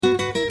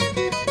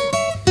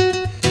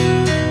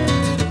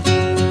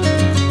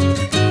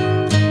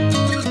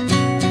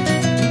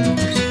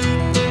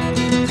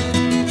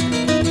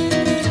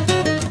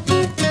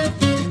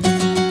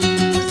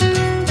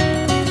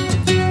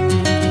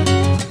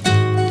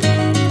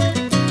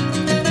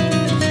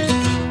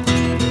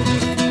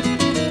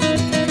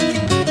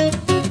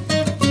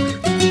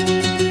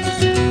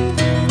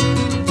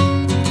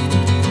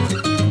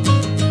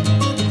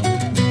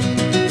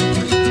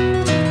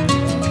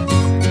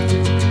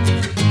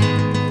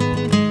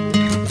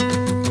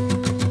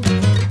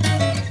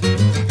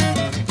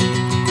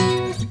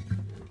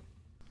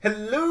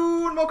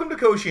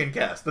Ocean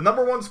Cast, the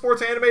 #1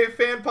 sports anime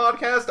fan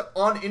podcast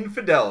on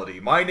infidelity.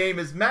 My name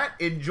is Matt,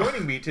 and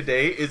joining me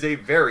today is a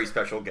very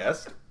special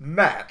guest,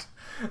 Matt.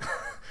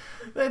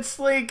 That's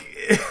like...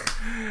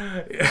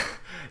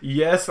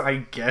 Yes, I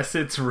guess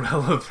it's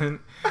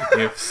relevant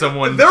if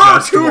someone There are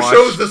just two watched...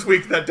 shows this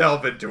week that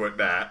delve into it,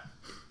 Matt.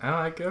 Oh,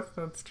 I guess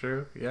that's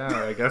true.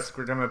 Yeah, I guess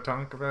we're gonna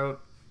talk about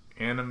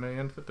anime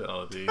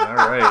infidelity.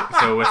 Alright,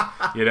 so with,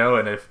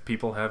 and if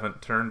people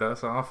haven't turned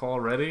us off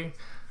already...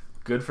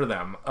 Good for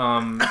them.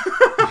 Go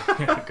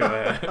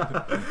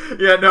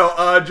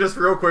ahead. Just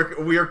real quick,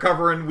 we are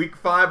covering week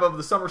 5 of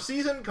the summer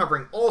season,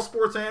 covering all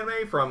sports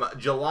anime from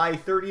July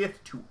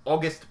 30th to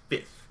August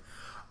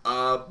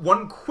 5th.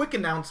 One quick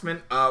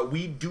announcement,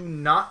 we do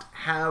not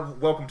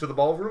have Welcome to the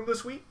Ballroom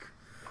this week.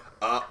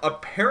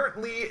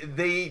 Apparently,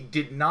 they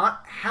did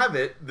not have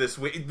it this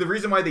week. The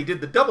reason why they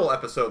did the double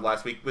episode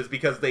last week was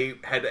because they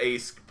had a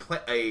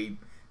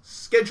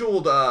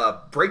scheduled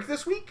break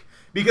this week.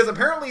 Because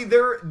apparently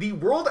the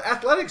World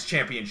Athletics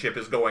Championship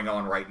is going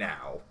on right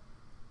now.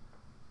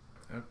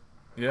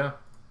 Yeah.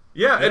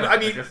 Yeah, and I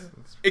mean,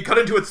 it cut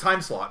into its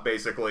time slot,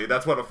 basically.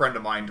 That's what a friend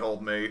of mine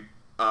told me,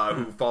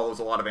 who follows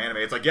a lot of anime.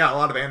 It's like, yeah, a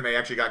lot of anime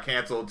actually got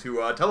canceled to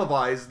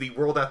televise the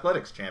World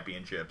Athletics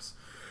Championships.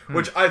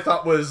 Which I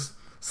thought was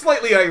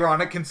slightly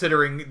ironic,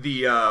 considering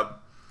the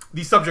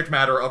subject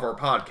matter of our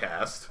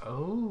podcast.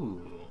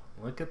 Oh,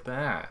 look at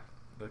that.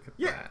 That.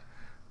 Yeah,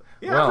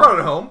 well, I brought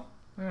it home.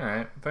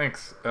 Alright,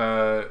 thanks.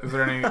 Is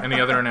there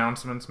any other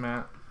announcements,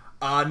 Matt?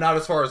 Not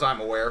as far as I'm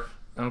aware.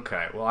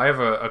 Okay, well, I have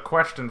a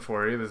question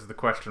for you. This is the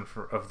question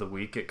of the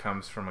week. It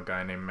comes from a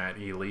guy named Matt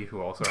Ely,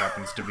 who also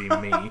happens to be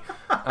me.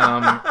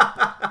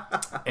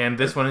 And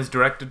this one is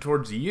directed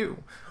towards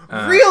you.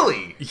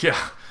 Really? Yeah.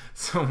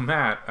 So,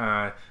 Matt,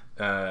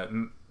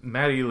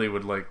 Matt Ely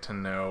would like to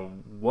know,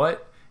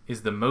 what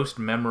is the most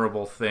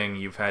memorable thing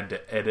you've had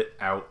to edit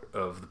out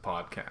of the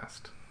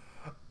podcast?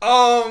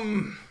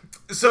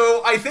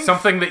 So I think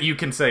something that you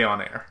can say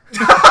on air,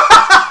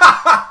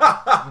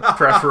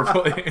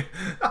 preferably.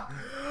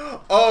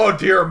 Oh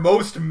dear,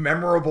 most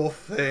memorable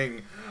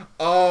thing.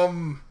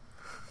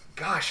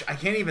 Gosh, I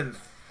can't even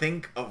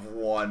think of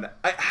one.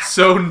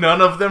 So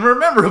none of them are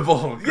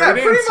memorable. Great yeah,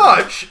 pretty answer.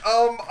 much.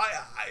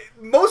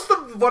 Most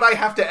of what I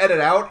have to edit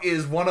out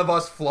is one of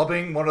us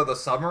flubbing one of the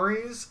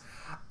summaries.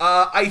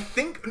 I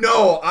think...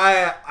 No,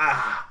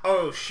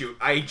 oh, shoot.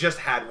 I just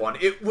had one.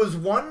 It was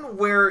one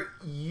where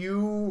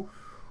you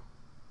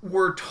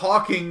were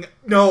talking...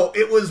 No,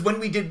 it was when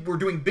we're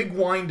doing Big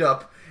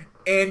Wind-Up,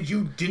 and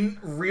you didn't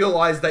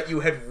realize that you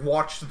had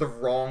watched the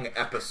wrong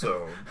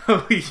episode.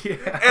 Oh,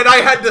 yeah. And I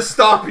had to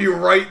stop you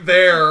right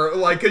there,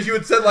 because you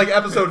had said,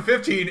 episode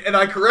 15, and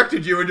I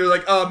corrected you, and you're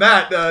like,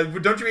 Matt,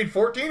 don't you mean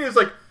 14? It's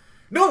like,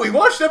 no, we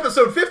watched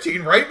episode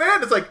 15, right,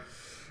 man? It's like,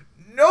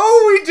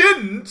 no, we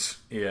didn't.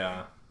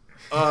 Yeah.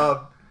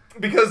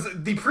 Because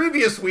the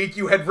previous week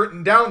you had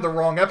written down the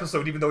wrong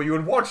episode even though you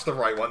had watched the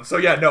right one. So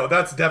yeah, no,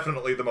 that's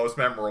definitely the most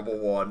memorable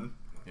one.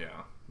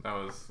 Yeah, that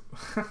was...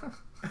 that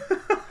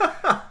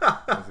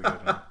was a good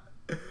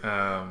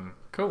one.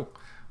 Cool.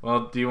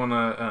 Well, do you want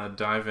to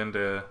dive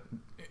into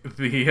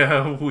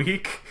the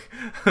week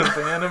of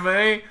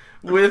anime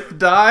with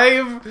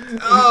Dive?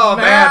 Oh,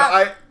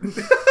 Matt?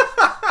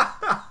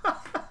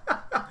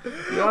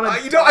 man, I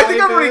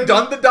think I've already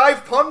done the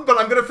dive pun, but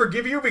I'm going to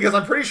forgive you because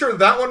I'm pretty sure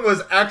that one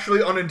was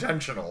actually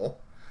unintentional.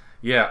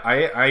 Yeah,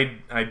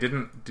 I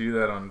didn't do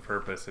that on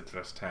purpose. It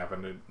just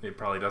happened. It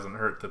probably doesn't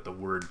hurt that the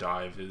word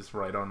dive is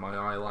right on my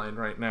eye line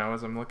right now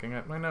as I'm looking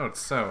at my notes.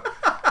 So,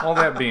 all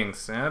that being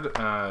said,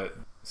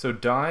 so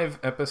Dive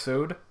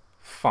episode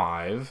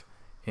 5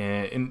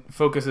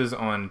 focuses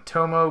on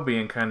Tomo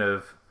being kind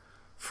of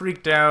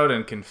freaked out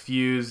and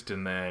confused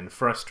and then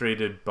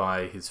frustrated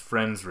by his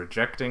friends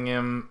rejecting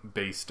him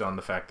based on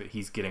the fact that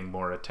he's getting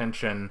more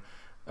attention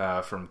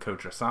from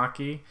Coach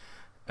Asaki.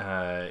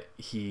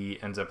 He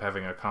ends up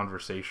having a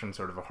conversation,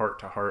 sort of a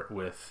heart-to-heart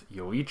with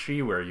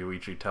Yoichi, where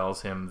Yoichi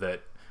tells him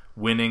that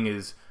winning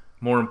is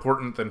more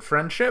important than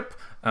friendship.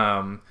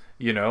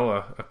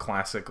 A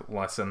classic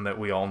lesson that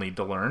we all need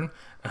to learn.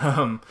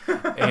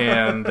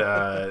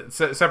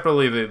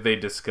 Separately, they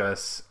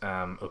discuss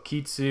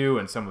Okitsu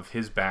and some of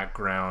his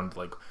background,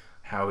 like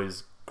how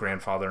his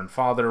grandfather and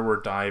father were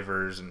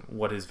divers and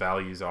what his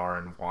values are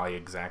and why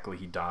exactly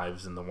he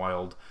dives in the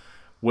wild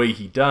way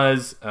he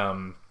does.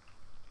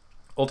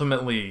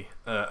 Ultimately,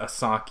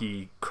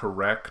 Asaki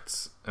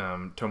corrects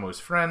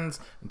Tomo's friends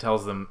and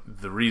tells them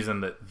the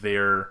reason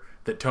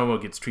that Tomo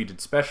gets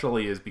treated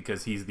specially is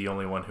because he's the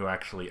only one who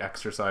actually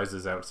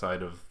exercises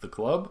outside of the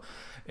club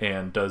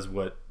and does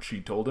what she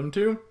told him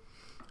to.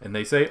 And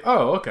they say,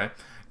 oh, okay.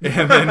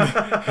 And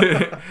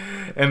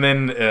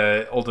then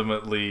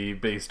ultimately,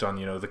 based on,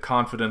 the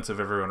confidence of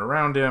everyone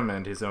around him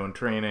and his own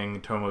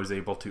training, Tomo's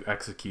able to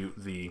execute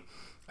the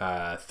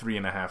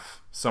 3.5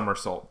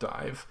 somersault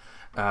dive.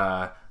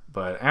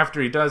 But after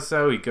he does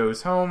so, he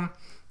goes home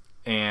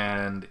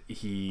and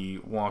he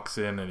walks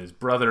in and his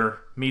brother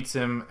meets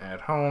him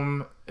at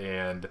home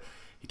and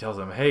he tells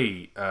him,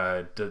 "Hey,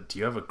 do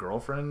you have a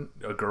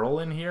girl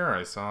in here?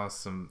 I saw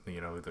some,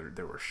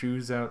 there were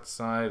shoes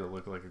outside that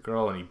looked like a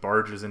girl." And he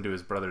barges into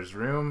his brother's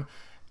room,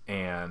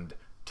 and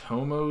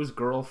Tomo's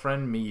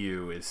girlfriend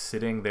Miyu is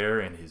sitting there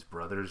in his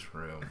brother's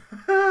room.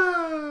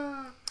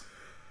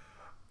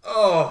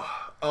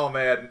 Oh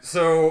man.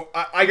 So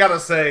I gotta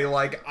say,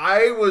 like,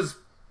 I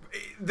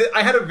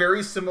had a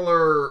very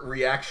similar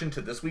reaction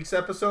to this week's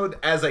episode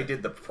as I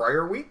did the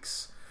prior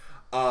weeks.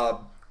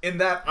 In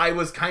that I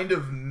was kind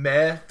of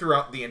meh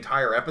throughout the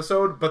entire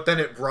episode, but then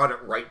it brought it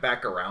right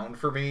back around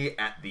for me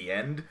at the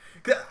end.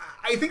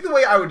 I think the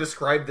way I would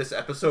describe this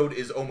episode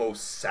is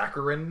almost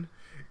saccharine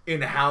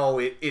in how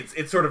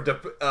it's sort of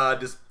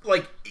just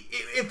like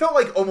it felt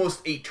like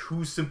almost a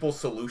too simple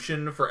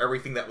solution for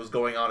everything that was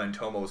going on in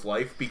Tomo's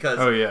life, because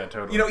oh yeah,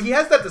 totally. He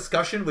has that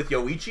discussion with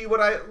Yoichi,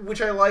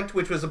 which I liked,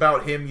 which was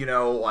about him,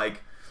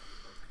 Yoichi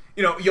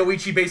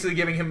basically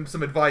giving him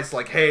some advice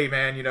like, hey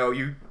man,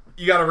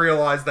 you got to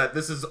realize that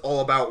this is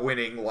all about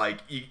winning. Like,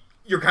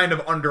 you're kind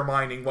of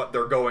undermining what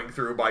they're going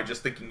through by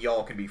just thinking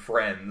y'all can be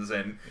friends.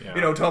 And,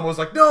 Tomo's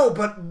like, no,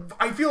 but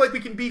I feel like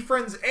we can be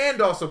friends and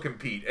also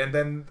compete. And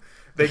then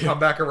they come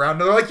back around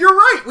and they're like, you're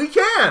right, we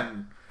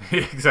can.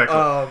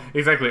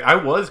 Exactly. I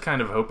was kind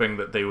of hoping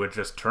that they would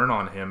just turn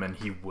on him and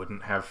he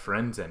wouldn't have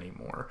friends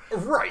anymore.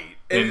 Right.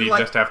 And he'd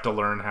just have to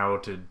learn how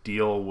to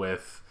deal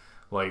with,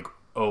 like,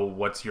 oh,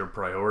 what's your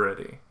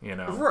priority,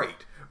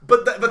 Right.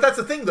 But that's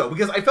the thing, though,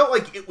 because I felt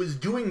like it was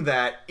doing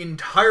that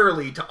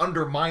entirely to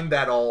undermine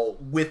that all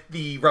with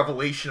the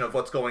revelation of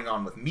what's going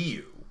on with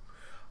Miyu.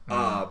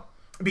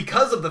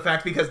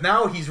 Because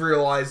now he's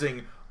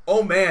realizing,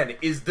 oh man,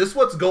 is this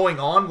what's going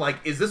on? Like,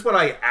 is this what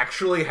I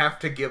actually have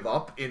to give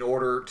up in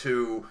order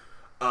to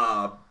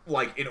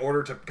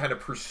kind of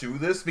pursue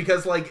this?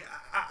 Because, like,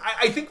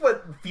 I think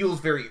what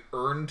feels very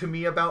earned to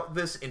me about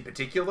this in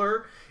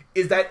particular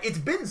is that it's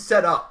been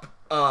set up,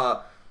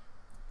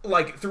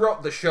 like,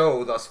 throughout the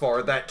show thus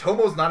far, that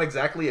Tomo's not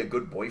exactly a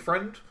good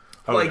boyfriend.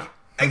 Oh, like,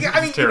 yeah.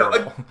 I mean,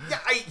 terrible.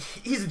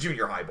 He's a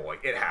junior high boy.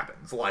 It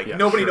happens. Like, yeah,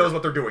 nobody sure. knows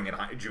what they're doing in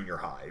junior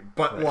high.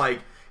 But, right. like,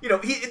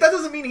 that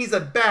doesn't mean he's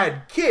a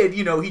bad kid.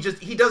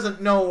 He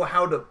doesn't know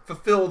how to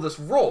fulfill this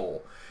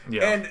role.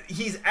 Yeah. And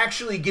he's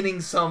actually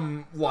getting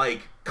some,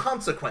 like,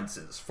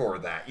 consequences for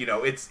that.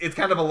 It's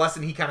kind of a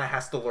lesson he kind of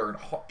has to learn.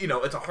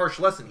 It's a harsh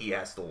lesson he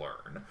has to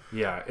learn.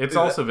 Yeah, it's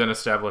also been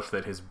established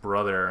that his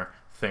brother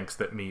thinks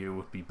that Miyu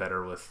would be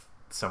better with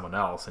someone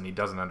else, and he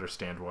doesn't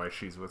understand why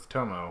she's with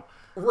Tomo.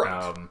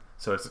 Right.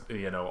 So it's,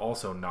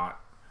 also not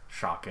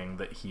shocking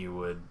that he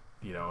would,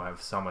 have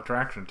some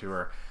attraction to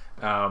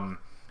her.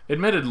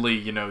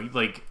 Admittedly,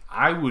 like,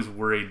 I was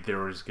worried there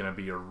was going to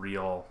be a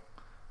real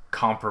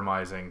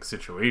compromising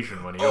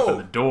situation when he opened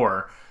the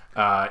door.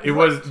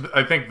 Was,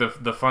 I think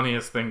the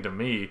funniest thing to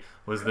me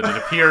was that it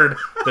appeared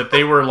that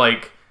they were,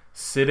 like,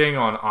 sitting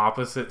on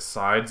opposite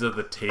sides of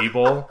the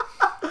table,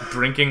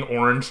 drinking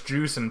orange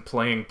juice and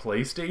playing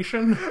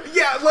PlayStation.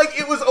 Yeah, like,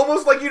 it was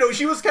almost like,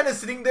 she was kind of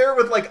sitting there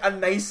with, like, a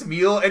nice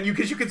meal, and you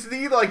could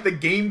see, like, the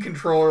game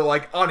controller,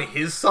 like, on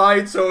his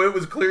side, so it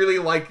was clearly,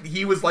 like,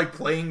 he was, like,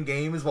 playing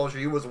games while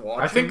she was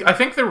watching. I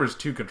think there was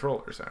 2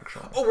 controllers,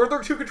 actually. Oh, were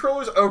there 2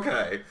 controllers?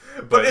 Okay.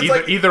 But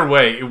it's either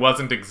way, it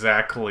wasn't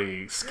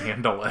exactly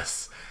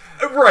scandalous.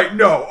 Right,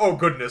 no. Oh,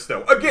 goodness,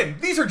 no. Again,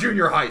 these are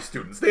junior high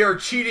students. They are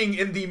cheating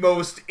in the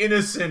most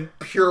innocent,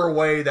 pure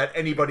way that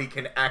anybody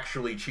can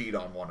actually cheat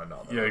on one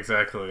another. Yeah,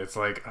 exactly. It's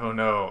like, oh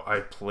no,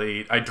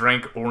 I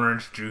drank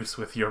orange juice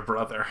with your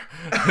brother.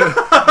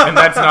 And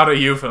that's not a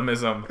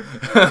euphemism.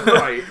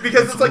 Right,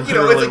 because it's like, if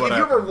you ever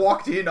happened.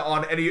 walked in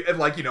on any,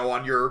 like,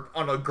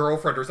 on a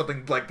girlfriend or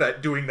something like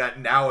that doing that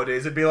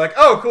nowadays, it'd be like,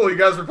 oh, cool, you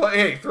guys are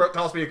playing, hey,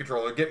 toss me a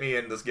controller, get me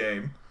in this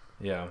game.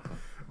 Yeah.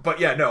 But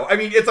yeah, no, I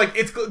mean, it's like,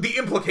 the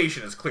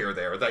implication is clear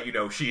there that,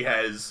 she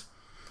has,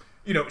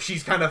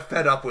 she's kind of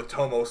fed up with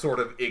Tomo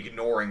sort of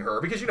ignoring her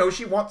because,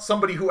 she wants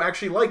somebody who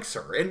actually likes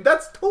her, and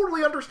that's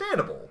totally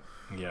understandable.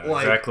 Yeah,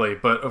 exactly.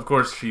 But of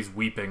course she's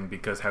weeping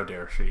because how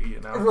dare she,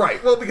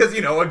 Right, well, because,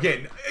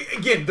 again,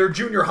 they're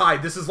junior high,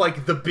 this is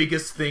like the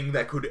biggest thing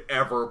that could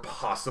ever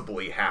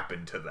possibly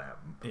happen to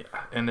them. Yeah,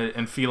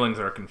 and feelings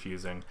are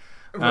confusing.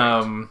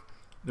 Right.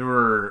 There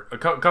were a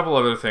couple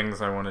other things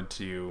I wanted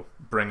to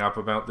bring up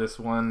about this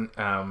one.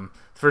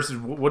 First is,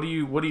 what do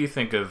you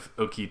think of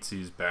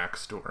Okitsu's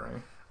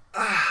backstory?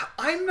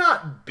 I'm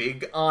not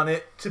big on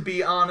it, to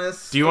be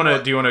honest. Do you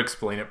want to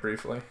explain it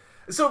briefly?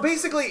 So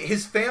basically,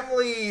 his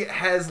family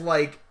has,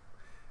 like,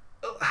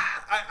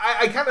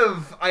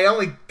 I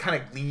only kind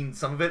of gleaned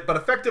some of it, but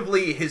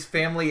effectively his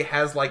family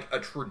has, like, a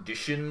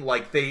tradition,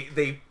 like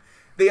they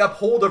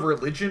uphold a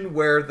religion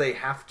where they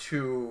have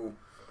to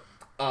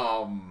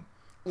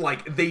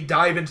like, they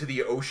dive into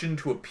the ocean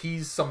to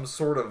appease some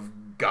sort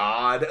of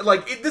god.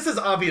 Like, this is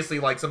obviously,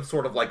 like, some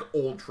sort of, like,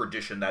 old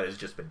tradition that has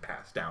just been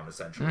passed down,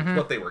 essentially. Mm-hmm.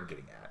 What they were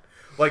getting at.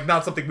 Like,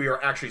 not something we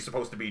are actually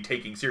supposed to be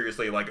taking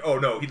seriously, like, oh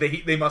no,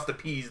 they must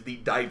appease the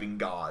diving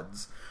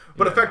gods.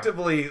 But Yeah.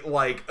 effectively,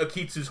 like,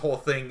 Akitsu's whole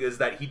thing is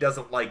that he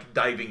doesn't like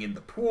diving in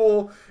the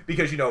pool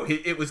because,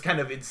 it was kind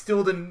of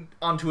instilled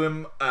onto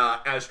him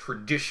as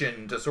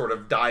tradition to sort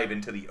of dive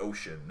into the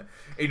ocean.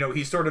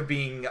 He's sort of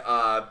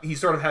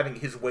having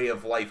his way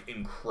of life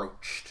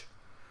encroached.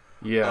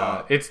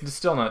 Yeah, it's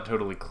still not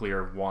totally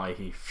clear why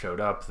he showed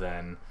up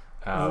then.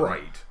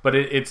 Right. But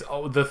it's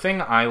the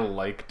thing I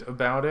liked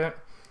about it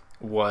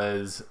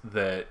was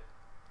that.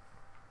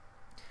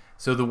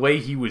 So the way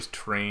he was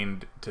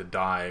trained to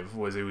dive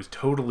was it was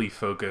totally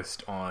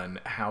focused on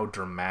how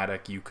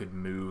dramatic you could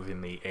move in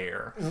the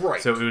air.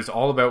 Right. So it was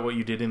all about what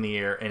you did in the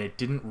air, and it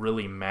didn't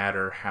really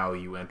matter how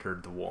you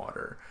entered the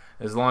water.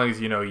 As long as,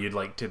 you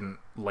didn't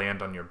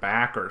land on your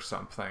back or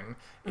something,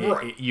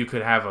 you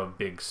could have a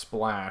big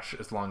splash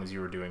as long as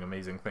you were doing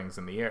amazing things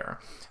in the air.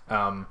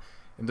 And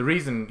the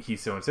reason he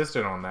so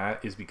insisted on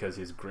that is because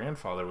his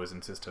grandfather was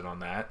insisted on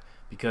that.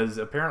 Because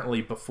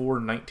apparently before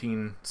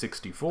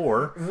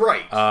 1964,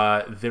 right,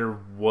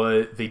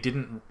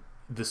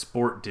 the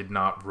sport did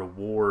not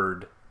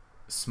reward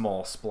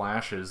small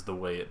splashes the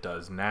way it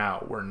does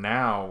now. Where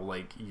now,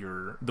 like,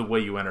 the way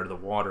you enter the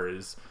water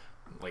is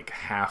like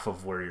half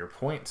of where your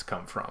points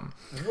come from.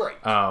 Right.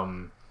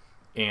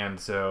 And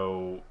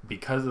so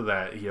because of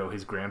that,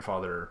 his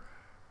grandfather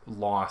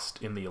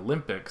lost in the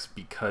Olympics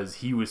because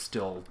he was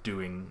still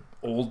doing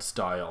old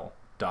style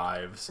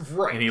dives,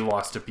 right, and he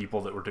lost to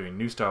people that were doing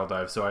new style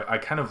dives. So I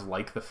kind of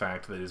like the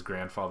fact that his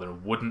grandfather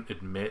wouldn't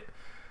admit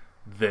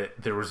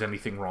that there was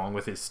anything wrong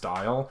with his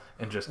style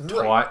and just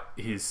taught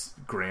his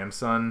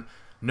grandson,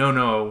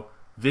 no,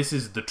 this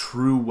is the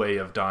true way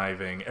of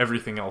diving,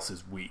 everything else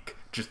is weak,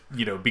 just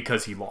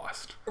because he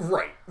lost.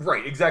 Right,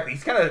 exactly.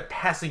 He's kind of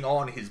passing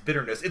on his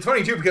bitterness. It's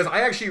funny too because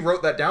I actually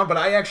wrote that down, but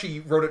I actually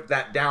wrote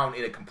that down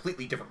in a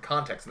completely different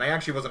context, and I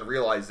actually wasn't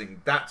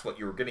realizing that's what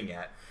you were getting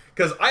at.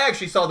 Because I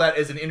actually saw that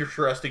as an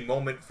interesting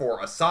moment for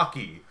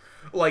Asaki.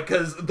 Like,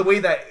 because the way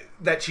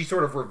that she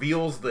sort of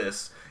reveals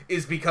this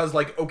is because,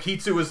 like,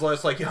 Okitsu is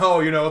less like, it's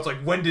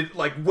like, when did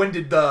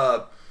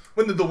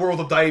the world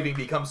of diving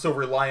become so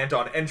reliant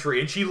on entry?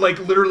 And she, like,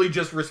 literally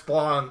just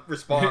responds.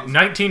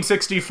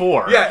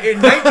 1964. Yeah,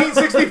 in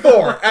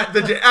 1964, at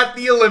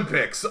the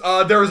Olympics,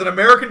 there was an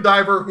American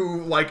diver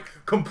who, like,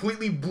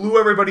 completely blew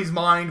everybody's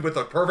mind with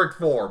a perfect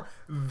form.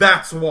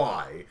 That's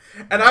why.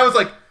 And I was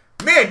like,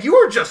 man, you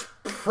were just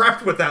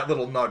prepped with that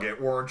little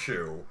nugget, weren't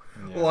you?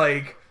 Yeah.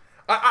 Like,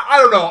 I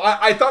don't know.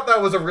 I thought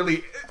that was a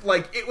really,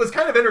 like, it was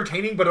kind of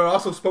entertaining, but it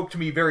also spoke to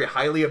me very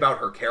highly about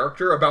her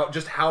character, about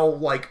just how,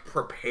 like,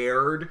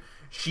 prepared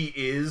she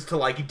is to,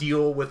 like,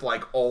 deal with,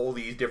 like, all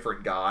these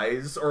different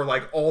guys, or,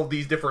 like, all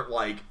these different,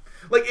 like,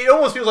 it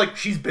almost feels like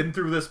she's been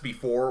through this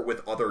before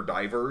with other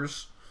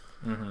divers.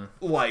 Mm-hmm.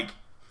 Like,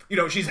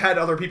 she's had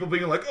other people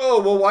being like,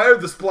 oh, well, why are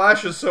the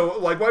splashes so...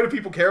 Like, why do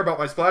people care about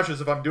my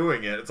splashes if I'm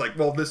doing it? It's like,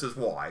 well, this is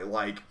why.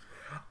 Like,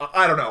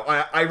 I don't know.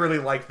 I really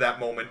liked that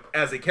moment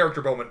as a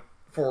character moment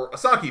for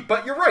Asaki.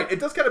 But you're right. It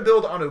does kind of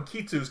build on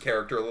Okitsu's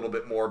character a little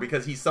bit more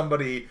because he's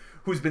somebody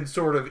who's been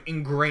sort of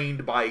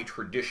ingrained by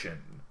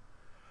tradition.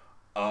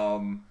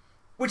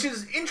 Which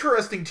is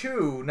interesting,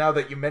 too, now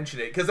that you mention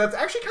it. Because that's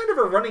actually kind of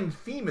a running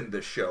theme in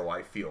this show,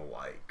 I feel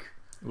like.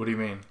 What do you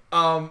mean?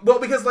 Well,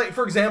 because, like,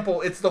 for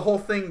example, it's the whole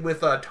thing with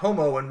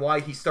Tomo and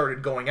why he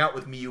started going out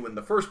with Miyu in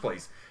the first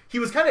place. He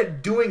was kind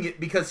of doing it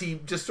because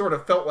he just sort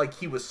of felt like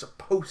he was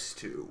supposed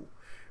to,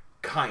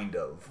 kind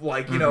of.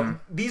 Like,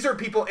 these are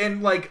people,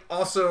 and, like,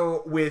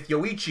 also with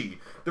Yoichi,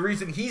 the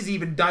reason he's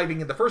even diving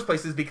in the first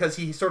place is because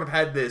he sort of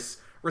had this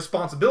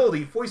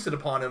responsibility foisted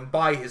upon him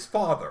by his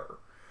father.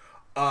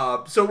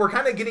 So we're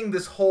kind of getting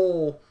this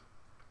whole,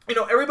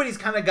 everybody's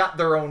kind of got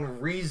their own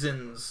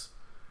reasons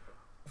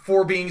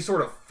for being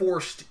sort of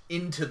forced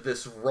into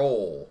this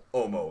role,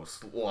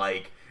 almost.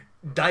 Like,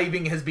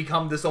 diving has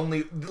become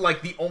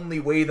the only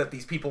way that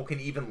these people can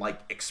even,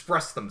 like,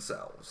 express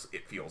themselves,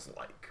 it feels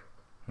like.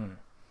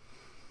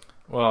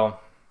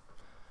 Well,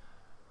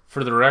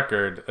 for the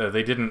record,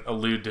 they didn't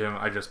allude to him.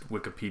 I just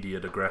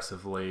Wikipedia'd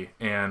aggressively.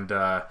 And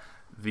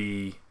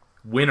the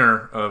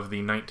winner of the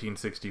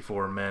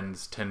 1964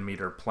 men's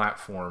 10-meter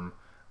platform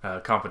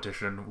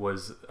competition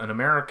was an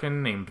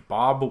American named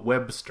Bob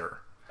Webster.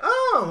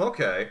 Oh,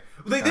 okay.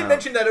 Well, they did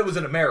mention that it was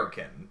an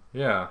American.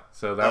 Yeah,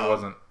 so that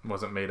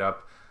wasn't made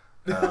up.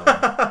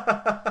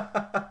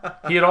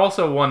 He had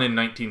also won in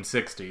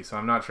 1960, so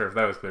I'm not sure if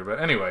that was clear.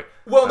 But anyway.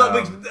 Well,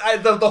 no,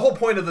 the whole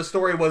point of the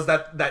story was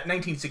that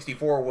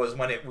 1964 was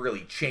when it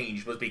really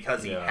changed, was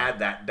because he had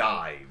that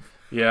dive.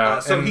 Yeah.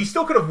 So he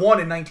still could have won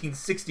in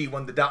 1960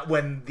 when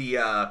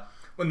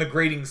the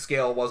grading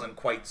scale wasn't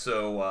quite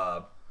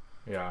so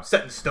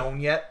set in stone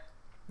yet.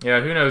 Yeah,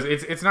 who knows?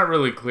 It's not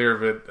really clear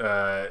of it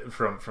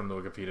from the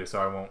Wikipedia,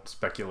 so I won't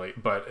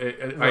speculate. But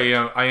right.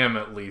 I am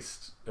at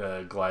least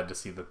glad to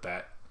see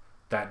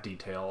that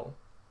detail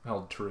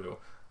held true.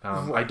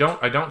 Right.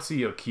 I don't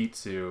see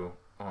Okitsu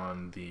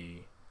on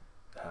the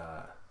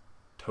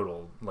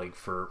total, like,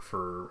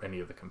 for any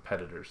of the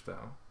competitors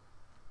though.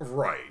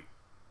 Right.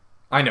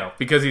 I know,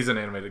 because he's an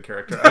animated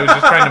character. I was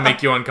just trying to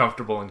make you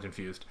uncomfortable and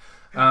confused.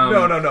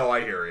 No,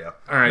 I hear you.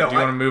 All right, do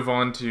you want to move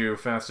on to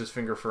Fastest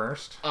Finger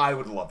first? I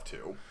would love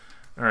to.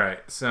 All right,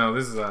 so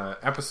this is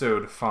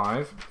episode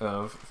 5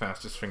 of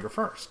Fastest Finger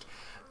First.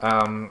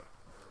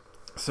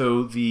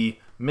 So the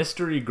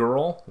mystery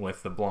girl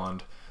with the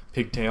blonde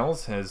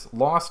pigtails has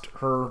lost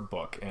her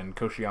book, and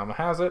Koshiyama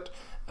has it.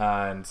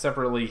 And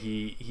separately,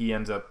 he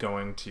ends up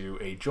going to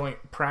a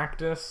joint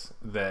practice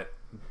that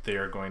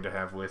they're going to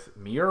have with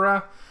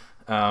Miura.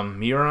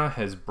 Miura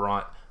has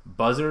brought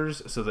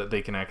buzzers so that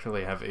they can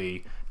actually have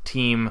a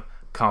team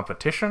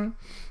competition.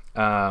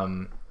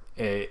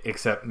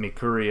 Except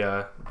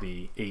Mikuria,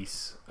 the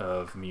ace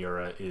of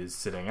Miura, is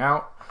sitting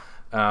out.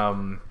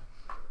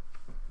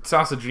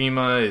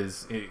 Sasajima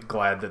is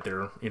glad that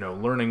they're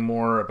learning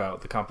more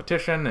about the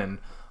competition, and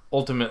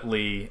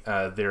ultimately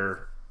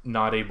they're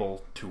not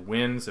able to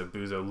win, so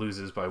Buzo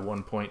loses by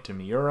 1 point to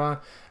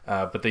Miura,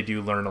 but they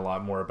do learn a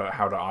lot more about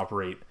how to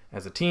operate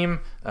as a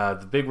team.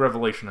 The big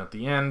revelation at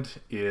the end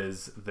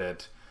is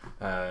that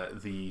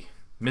the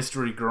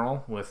mystery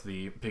girl with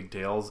the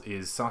pigtails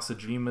is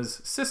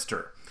Sasajima's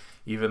sister.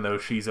 Even though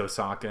she's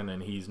Osakan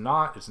and he's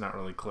not, it's not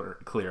really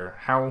clear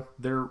how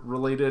they're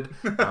related.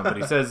 But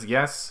he says,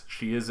 yes,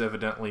 she is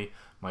evidently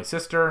my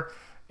sister.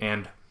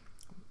 And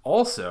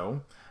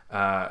also,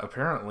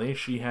 apparently,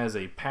 she has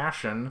a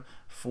passion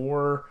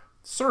for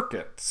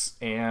circuits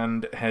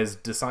and has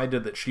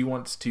decided that she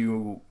wants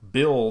to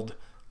build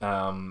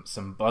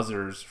some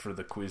buzzers for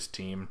the quiz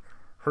team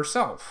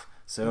herself.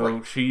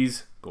 So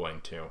she's going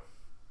to.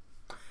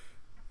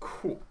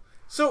 Cool.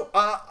 So,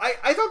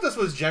 I thought this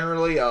was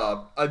generally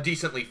a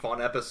decently fun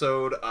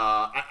episode.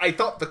 I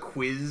thought the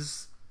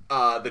quiz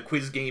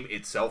game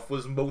itself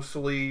was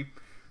mostly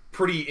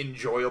pretty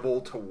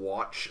enjoyable to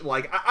watch.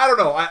 Like, I don't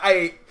know,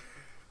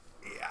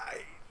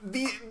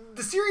 the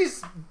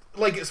series,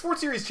 like,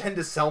 sports series tend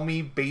to sell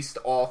me based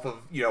off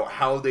of,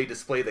 how they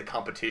display the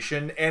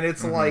competition, and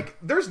it's like,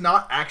 there's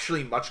not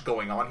actually much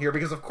going on here,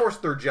 because of course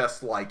they're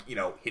just, like,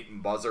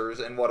 hitting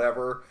buzzers and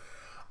whatever.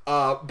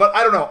 But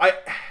I don't know,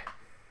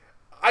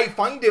 I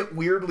find it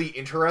weirdly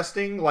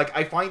interesting. Like,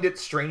 I find it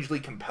strangely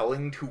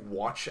compelling to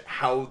watch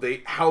how they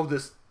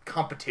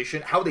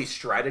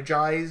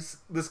strategize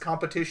this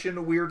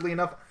competition, weirdly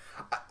enough.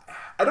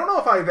 I don't know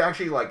if I've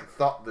actually, like,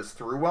 thought this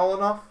through well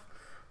enough,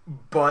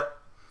 but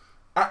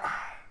I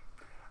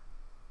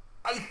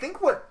think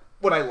what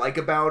I like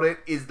about it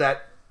is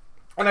that,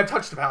 and I've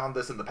touched upon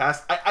this in the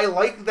past, I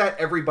like that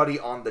everybody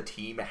on the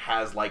team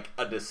has, like,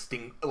 a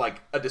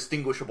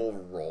distinguishable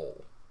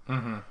role.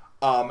 Mm-hmm.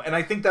 And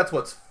I think that's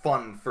what's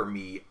fun for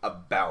me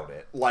about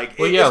it. Like,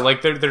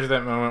 like there's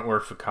that moment where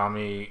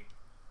Fukami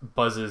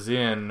buzzes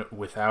in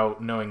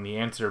without knowing the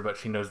answer, but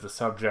she knows the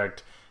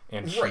subject,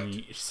 and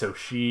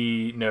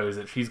she knows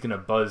that she's going to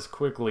buzz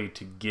quickly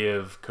to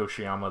give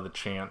Koshiyama the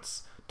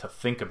chance to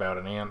think about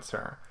an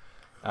answer,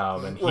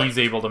 and he's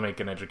able to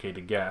make an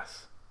educated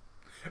guess.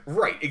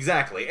 Right,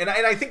 exactly. And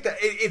I think that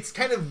it's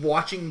kind of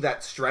watching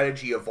that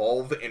strategy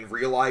evolve and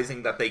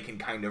realizing that they can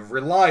kind of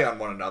rely on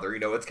one another.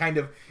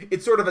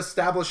 It's sort of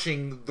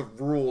establishing the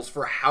rules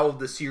for how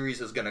the series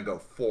is going to go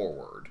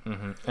forward.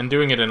 Mm-hmm. And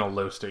doing it in a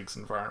low-stakes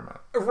environment.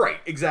 Right,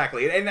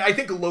 exactly. And I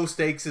think low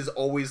stakes is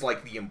always,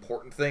 like, the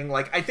important thing.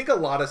 Like, I think a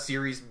lot of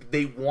series,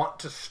 they want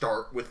to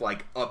start with,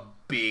 like, a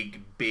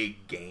big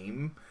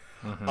game.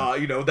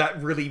 Mm-hmm.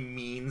 That really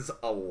means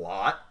a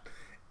lot.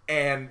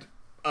 And,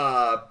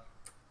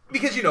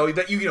 because, you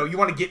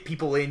want to get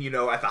people in,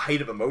 at the height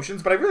of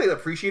emotions, but I really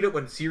appreciate it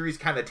when series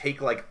kind of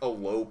take, like, a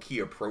low-key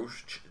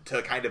approach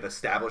to kind of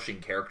establishing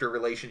character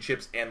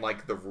relationships and,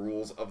 like, the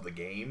rules of the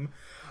game.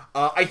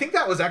 I think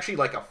that was actually,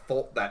 like, a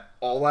fault that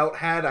All Out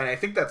had, and I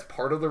think that's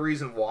part of the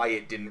reason why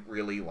it didn't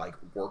really, like,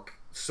 work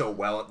so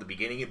well at the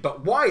beginning,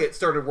 but why it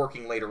started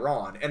working later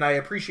on. And I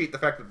appreciate the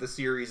fact that this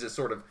series is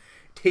sort of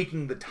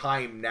taking the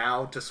time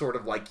now to sort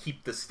of, like,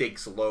 keep the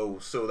stakes low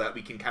so that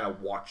we can kind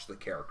of watch the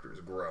characters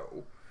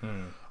grow.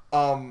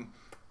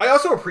 I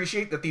also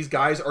appreciate that these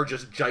guys are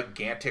just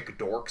gigantic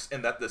dorks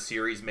and that the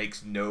series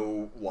makes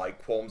no,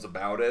 like, qualms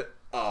about it.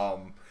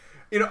 One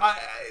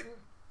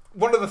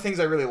of the things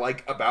I really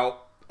like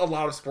about a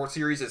lot of sports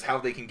series is how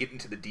they can get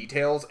into the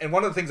details, and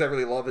one of the things I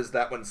really love is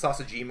that when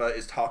Sasajima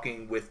is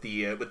talking with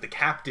the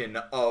captain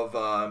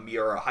of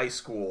Miura High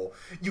School,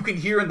 you can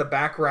hear in the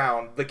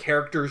background the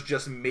characters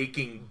just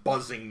making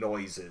buzzing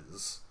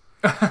noises.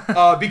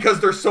 Because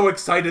they're so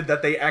excited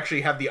that they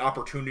actually have the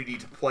opportunity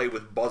to play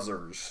with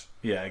buzzers.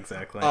 Yeah,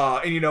 exactly.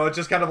 And it's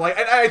just kind of like,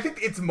 and I think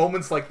it's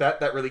moments like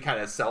that really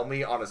kind of sell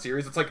me on a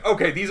series. It's like,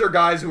 okay, these are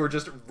guys who are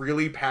just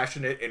really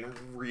passionate and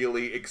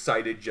really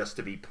excited just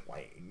to be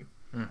playing.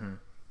 Mm-hmm.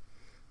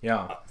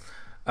 Yeah.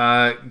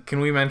 Can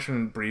we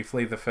mention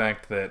briefly the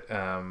fact that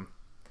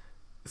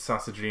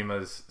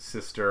Sasajima's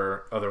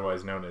sister,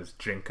 otherwise known as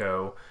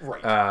Jinko,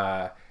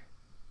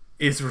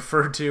 is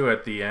referred to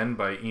at the end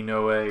by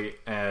Inoue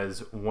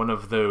as one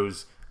of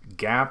those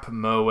Gap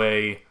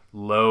Moe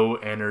low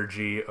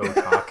energy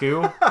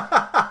otaku,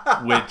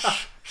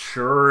 which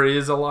sure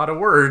is a lot of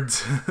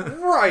words.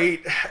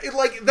 Right.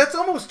 Like, that's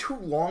almost too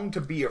long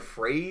to be a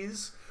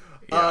phrase.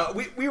 Yeah.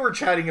 We were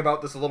chatting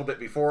about this a little bit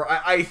before.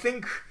 I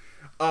think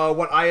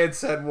what I had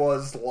said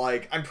was,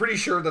 like, I'm pretty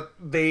sure that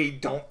they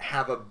don't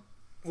have a...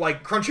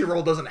 Like,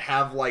 Crunchyroll doesn't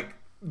have, like,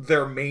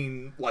 their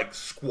main, like,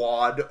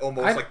 squad,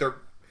 almost like their...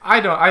 I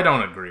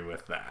don't agree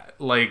with that.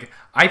 Like,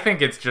 I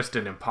think it's just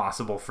an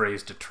impossible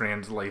phrase to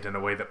translate in a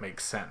way that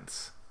makes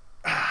sense.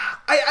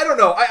 I don't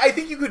know. I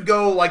think you could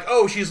go like,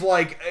 oh, she's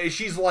like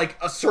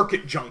a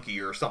circuit junkie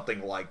or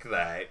something like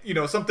that. You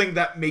know, something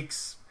that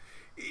makes...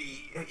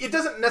 It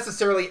doesn't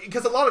necessarily...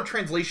 Because a lot of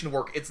translation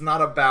work, it's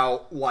not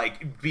about,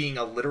 like, being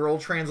a literal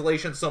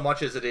translation so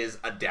much as it is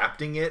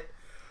adapting it.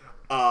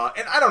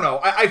 And I don't know.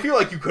 I feel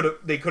like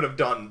they could have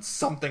done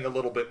something a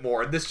little bit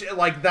more. This,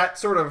 like, that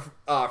sort of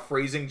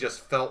phrasing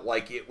just felt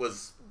like it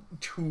was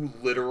too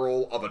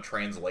literal of a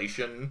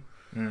translation.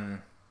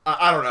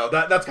 I don't know.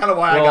 That's kind of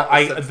why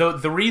I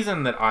got the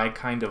reason that I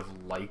kind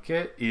of like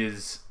it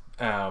is,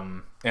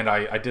 and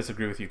I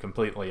disagree with you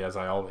completely, as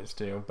I always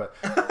do, but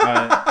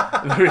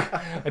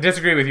I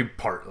disagree with you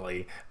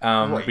partly,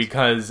 right.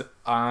 because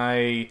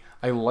I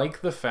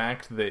like the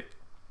fact that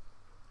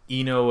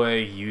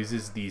Inoue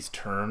uses these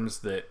terms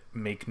that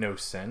make no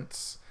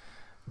sense,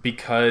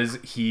 because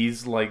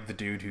he's like the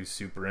dude who's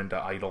super into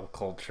idol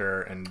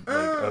culture and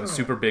like a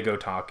super big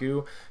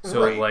otaku.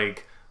 So right.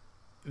 like,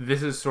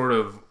 this is sort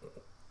of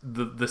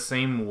the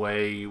same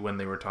way when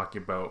they were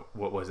talking about,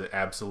 what was it,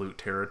 Absolute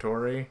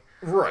Territory,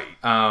 right?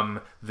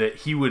 That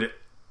he would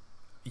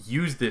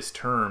use this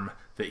term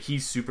that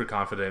he's super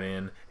confident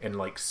in, and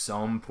like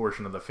some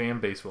portion of the fan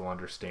base will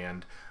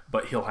understand,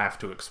 but he'll have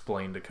to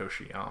explain to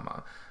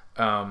Koshiyama.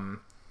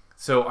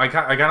 So I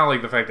kind of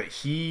like the fact that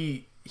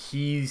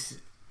he's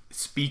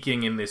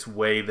speaking in this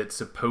way that's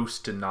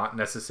supposed to not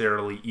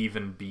necessarily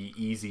even be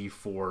easy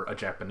for a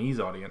Japanese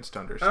audience to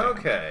understand.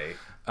 Okay.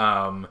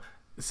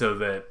 So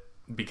that,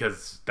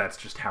 because that's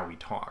just how he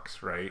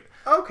talks, right?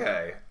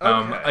 Okay.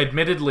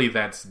 Admittedly,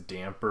 that's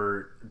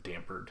dampened.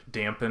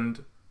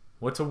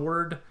 What's a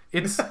word?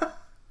 It's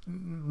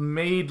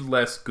made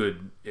less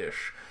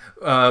good-ish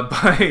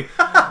by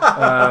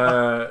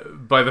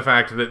the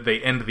fact that they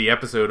end the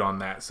episode on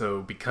that.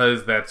 So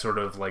because that's sort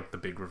of like the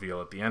big reveal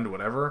at the end,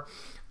 whatever.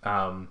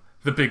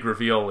 The big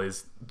reveal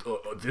is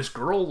this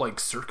girl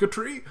likes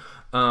circuitry,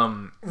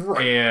 right?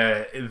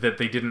 And that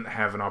they didn't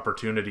have an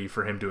opportunity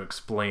for him to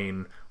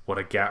explain what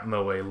a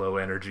Gatmoe low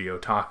energy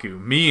otaku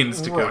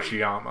means to right.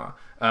 Koshiyama,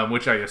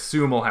 which I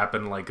assume will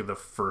happen like the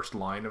first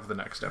line of the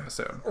next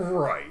episode.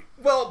 Right.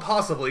 Well,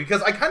 possibly,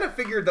 because I kind of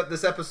figured that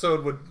this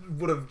episode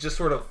would have just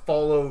sort of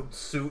followed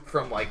suit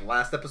from like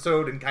last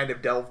episode and kind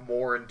of delve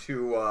more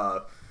into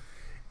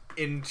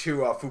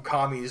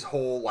Fukami's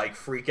whole like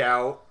freak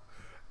out.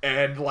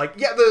 And, like,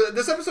 yeah,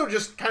 this episode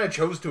just kind of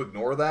chose to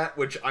ignore that,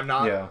 which I'm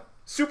not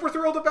super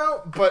thrilled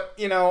about. But,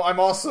 you know, I'm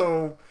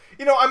also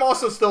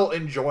still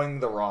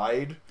enjoying the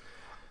ride.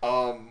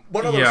 I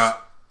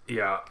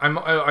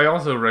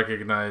also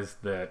recognize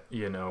that,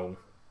 you know,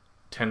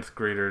 10th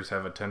graders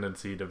have a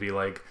tendency to be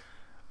like,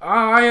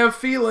 I have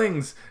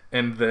feelings,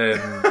 and then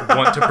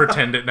want to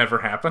pretend it never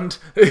happened,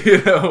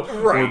 you know,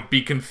 right. Or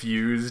be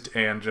confused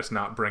and just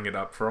not bring it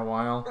up for a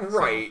while.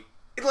 Right. So.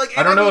 Like,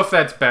 I don't know if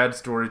that's bad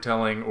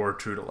storytelling or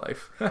true to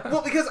life.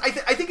 Well, because I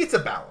think it's a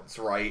balance,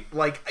 right?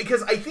 Like,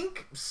 because I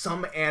think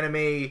some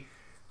anime,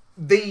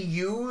 they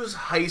use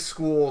high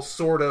school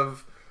sort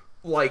of,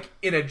 like,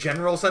 in a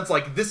general sense.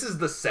 Like, this is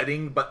the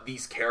setting, but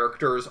these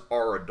characters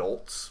are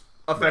adults,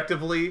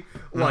 effectively.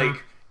 Mm-hmm.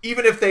 Like,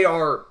 even if they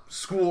are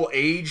school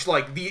age,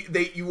 like,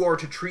 you are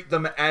to treat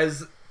them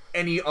as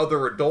any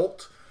other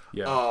adult.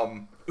 Yeah.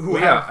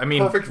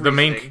 Perfect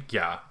reasoning.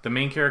 The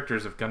main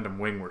characters of Gundam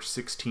Wing were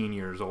 16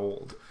 years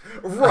old.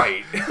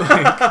 Right.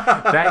 Like,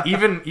 that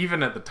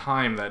even at the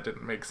time, that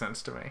didn't make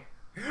sense to me.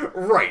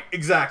 Right,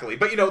 exactly.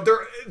 But you know,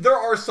 there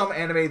are some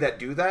anime that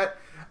do that.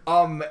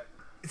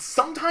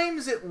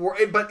 Sometimes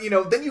but you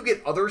know, then you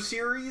get other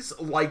series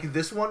like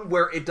this one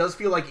where it does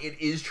feel like it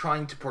is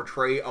trying to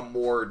portray a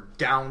more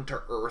down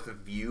to earth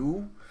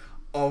view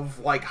of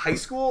like high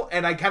school,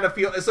 and I kind of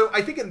feel so.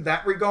 I think in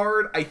that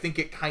regard, I think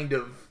it kind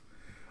of.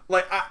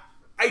 Like,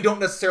 I don't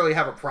necessarily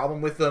have a problem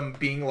with them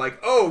being like,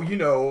 oh, you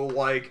know,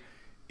 like,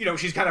 you know,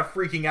 she's kind of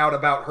freaking out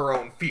about her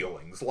own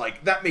feelings.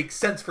 Like, that makes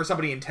sense for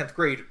somebody in 10th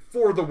grade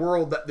for the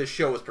world that this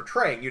show is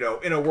portraying, you know,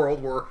 in a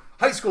world where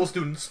high school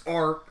students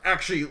are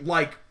actually,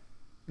 like,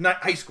 not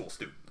high school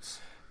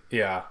students.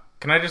 Yeah.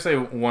 Can I just say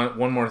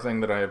one more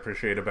thing that I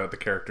appreciate about the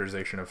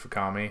characterization of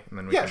Fukami, and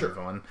then we can move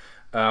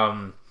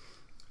on.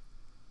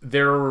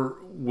 There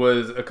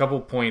was a couple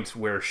points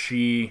where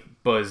she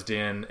buzzed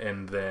in,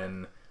 and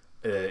then...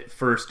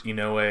 first,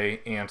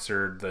 Inoue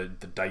answered the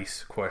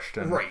dice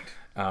question, right?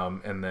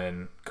 And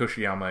then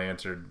Koshiyama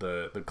answered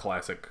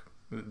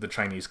the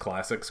Chinese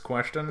classics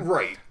question,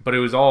 right? But it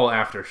was all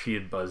after she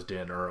had buzzed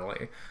in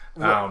early,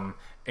 right.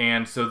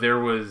 And so there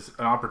was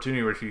an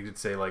opportunity where she could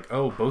say like,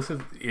 "Oh, both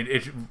of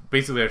it."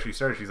 Basically, as she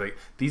started, she's like,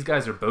 "These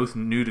guys are both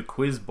new to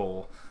Quiz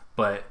Bowl,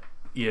 but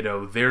you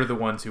know they're the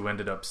ones who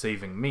ended up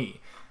saving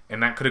me."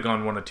 and that could have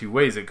gone one of two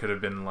ways. It could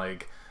have been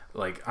like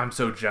I'm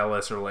so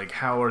jealous, or like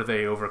how are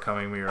they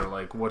overcoming me, or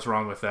like what's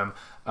wrong with them.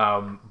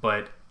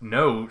 But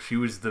no, she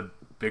was the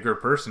bigger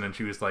person, and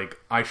she was like,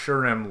 I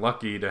sure am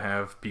lucky to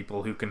have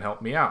people who can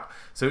help me out.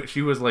 So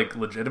she was like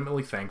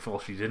legitimately thankful.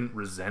 She didn't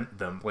resent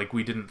them. Like,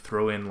 we didn't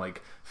throw in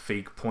like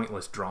fake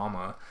pointless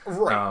drama,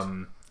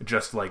 right?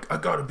 Just like, I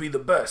gotta be the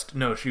best.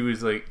 No, she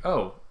was like,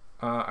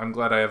 I'm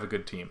glad I have a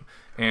good team.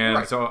 And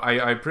right. So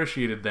I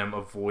appreciated them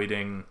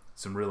avoiding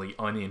some really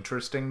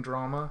uninteresting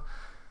drama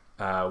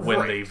when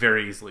right. they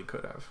very easily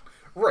could have.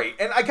 Right,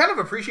 and I kind of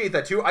appreciate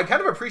that too. I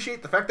kind of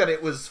appreciate the fact that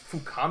it was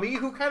Fukami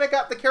who kind of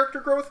got the character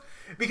growth,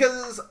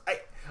 because,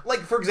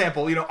 for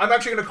example, I'm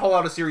actually going to call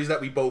out a series that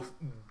we both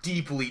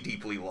deeply,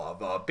 deeply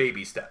love,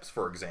 Baby Steps,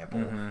 for example,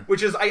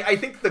 which is, I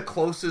think, the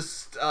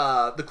closest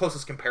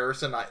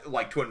comparison,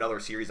 to another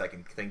series I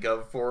can think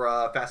of for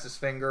Fastest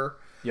Finger.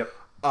 Yep.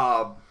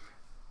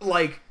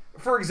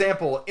 For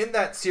example, in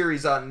that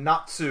series,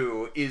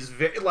 Natsu is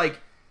very,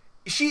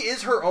 she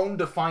is her own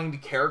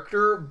defined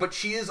character, but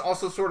she is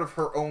also sort of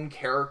her own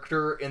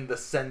character in the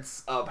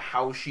sense of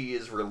how she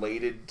is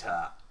related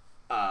to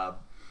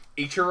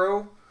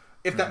Ichiro,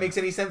 if that makes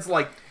any sense.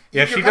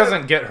 Yeah, she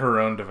doesn't get her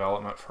own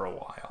development for a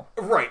while.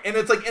 Right, and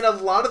it's in a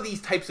lot of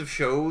these types of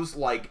shows,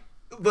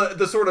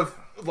 the sort of,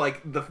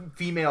 the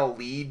female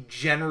lead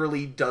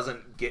generally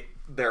doesn't get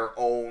their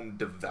own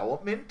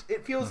development,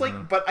 it feels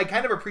like, but I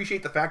kind of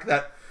appreciate the fact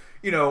that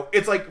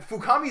it's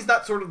Fukami's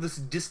not sort of this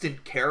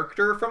distant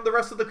character from the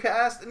rest of the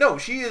cast. No,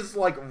 she is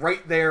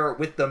right there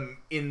with them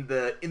in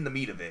the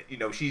meat of it.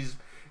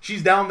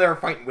 She's down there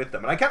fighting with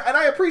them, and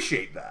I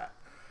appreciate that.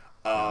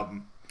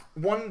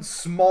 One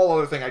small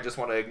other thing I just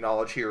want to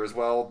acknowledge here as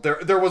well.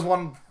 There was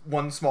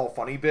one small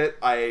funny bit.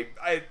 I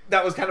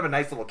that was kind of a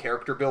nice little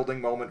character building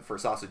moment for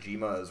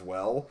Sasajima as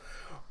well.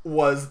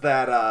 Was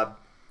that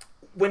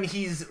when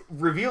he's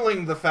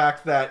revealing the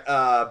fact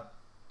that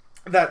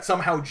that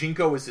somehow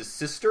Jinko is his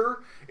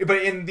sister, but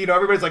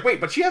everybody's like,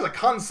 wait, but she has a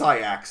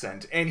Kansai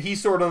accent, and he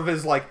sort of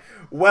is like,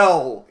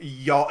 well,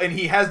 y'all, and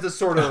he has this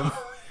sort of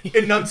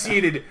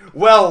enunciated,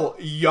 well,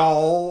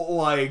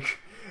 y'all,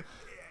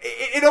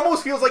 it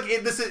almost feels like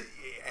this is.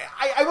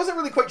 I wasn't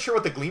really quite sure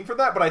what to glean from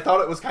that, but I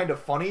thought it was kind of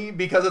funny,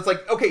 because it's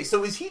okay,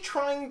 so is he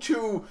trying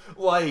to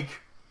hide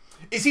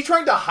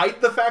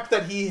the fact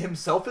that he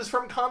himself is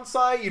from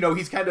Kansai?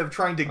 He's kind of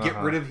trying to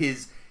get rid of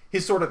his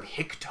sort of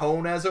hick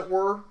tone, as it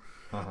were.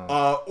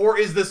 Or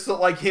is this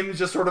him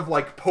just sort of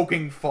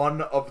poking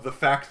fun of the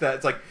fact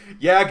that it's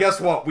yeah, guess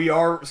what? We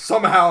are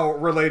somehow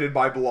related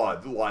by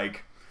blood. I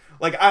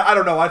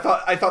don't know. I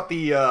thought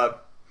the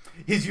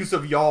his use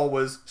of y'all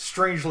was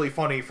strangely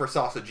funny for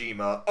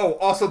Sasajima. Oh,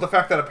 also the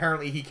fact that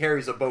apparently he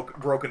carries a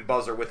broken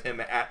buzzer with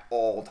him at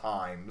all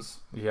times.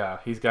 Yeah,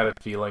 he's got a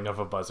feeling of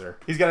a buzzer.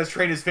 He's got to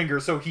train his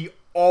fingers, so he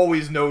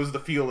always knows the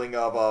feeling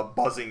of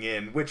buzzing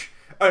in, which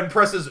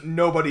impresses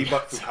nobody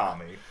but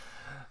Fukami.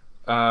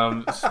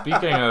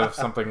 Speaking of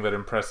something that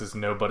impresses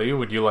nobody,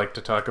 would you like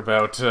to talk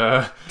about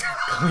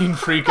Clean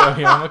Freak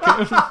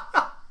Aoyama-kun?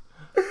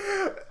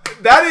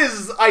 That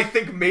is, I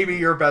think, maybe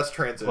your best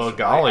transition. Well,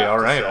 golly,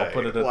 alright, I'll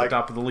put it at the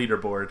top of the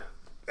leaderboard.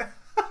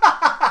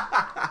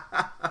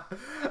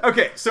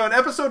 Okay, so in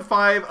episode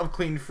 5 of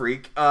Clean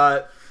Freak,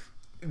 the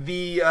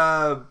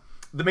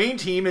main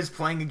team is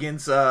playing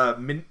against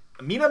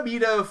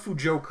Minamita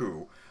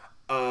Fujoku.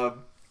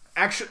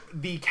 Actually,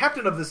 the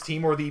captain of this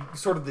team, or the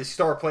sort of the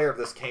star player of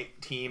this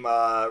team,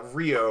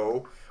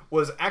 Ryo,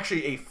 was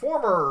actually a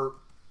former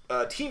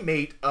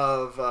teammate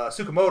of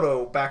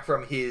Tsukamoto back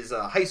from his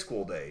high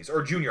school days,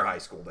 or junior high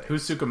school days.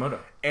 Who's Tsukamoto?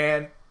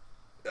 And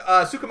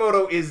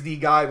Tsukamoto is the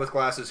guy with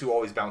glasses who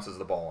always bounces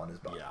the ball on his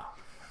butt. Yeah.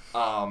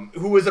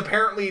 Who is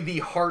apparently the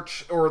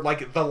heart, or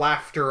the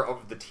laughter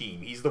of the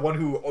team. He's the one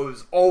who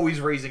is always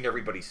raising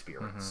everybody's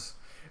spirits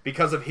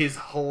because of his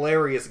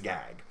hilarious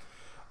gag.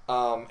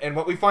 And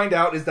what we find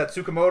out is that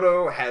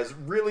Tsukamoto has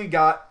really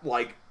got,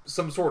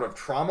 some sort of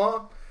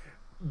trauma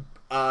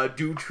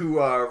due to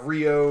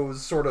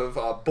Ryo's sort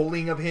of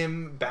bullying of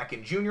him back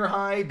in junior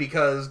high,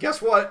 because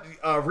guess what?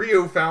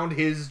 Ryo found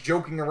his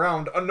joking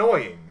around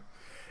annoying,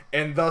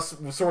 and thus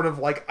sort of,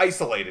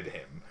 isolated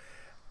him.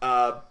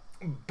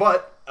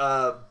 But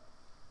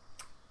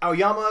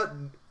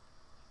Aoyama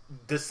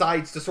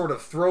decides to sort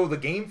of throw the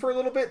game for a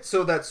little bit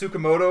so that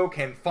Tsukamoto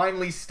can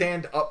finally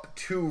stand up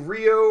to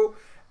Ryo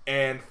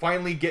and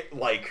finally get,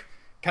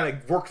 kind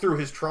of work through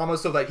his trauma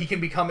so that he can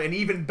become an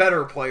even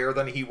better player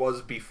than he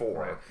was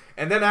before. Right.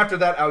 And then after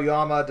that,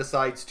 Aoyama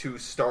decides to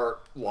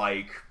start,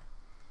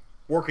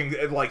 working,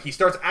 he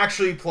starts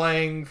actually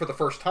playing for the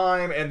first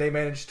time, and they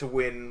manage to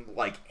win,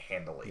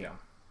 handily. Yeah.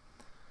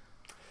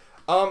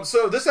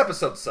 So this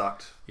episode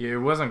sucked. Yeah, it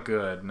wasn't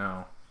good,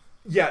 no.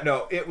 Yeah,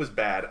 no, it was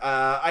bad.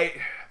 I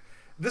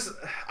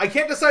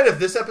can't decide if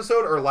this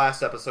episode or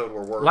last episode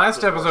were worse.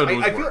 Last episode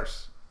was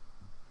worse.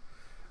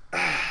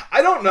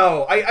 I don't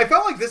know. I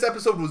felt like this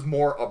episode was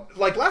more...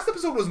 last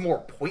episode was more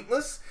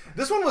pointless.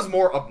 This one was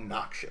more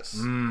obnoxious.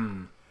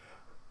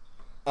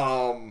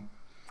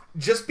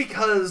 Just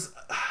because...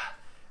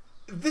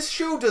 this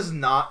show does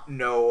not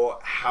know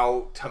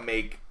how to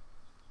make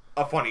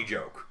a funny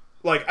joke.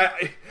 Like,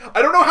 I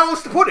don't know how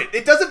else to put it.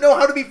 It doesn't know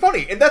how to be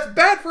funny, and that's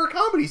bad for a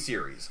comedy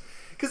series.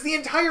 Because the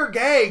entire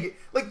gag,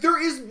 like, there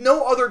is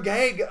no other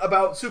gag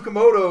about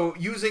Tsukamoto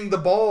using the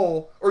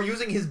ball, or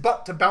using his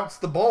butt to bounce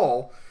the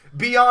ball,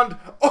 beyond,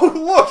 oh,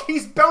 look,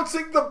 he's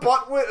bouncing the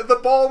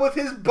ball with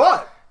his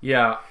butt.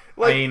 Yeah,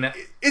 like, I mean,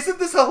 isn't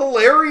this a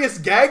hilarious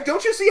gag?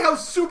 Don't you see how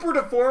super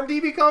deformed he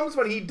becomes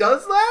when he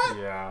does that?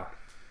 Yeah.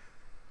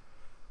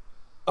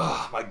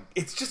 Oh my,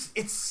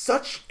 it's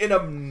such an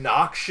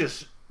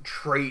obnoxious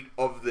trait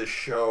of the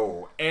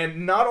show.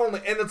 And not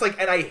only, and it's like,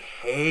 and I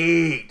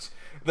hate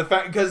the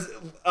fact, because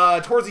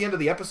towards the end of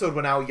the episode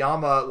when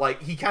Aoyama,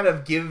 like, he kind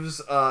of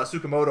gives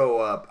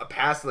Tsukamoto a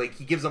pass, like,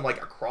 he gives him, like,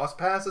 a cross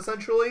pass,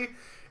 essentially.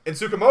 And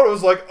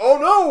Tsukamoto's like, oh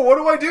no, what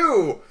do I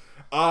do?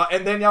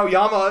 And then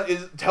Aoyama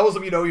tells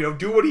him,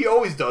 do what he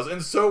always does.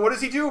 And so what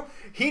does he do?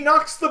 He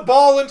knocks the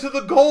ball into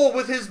the goal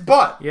with his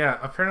butt. Yeah,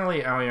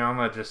 apparently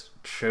Aoyama just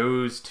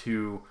chose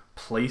to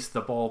place the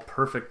ball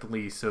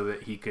perfectly so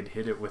that he could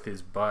hit it with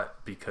his butt,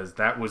 because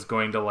that was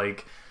going to,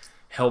 like,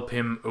 help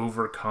him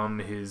overcome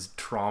his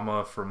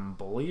trauma from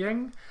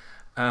bullying.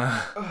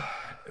 And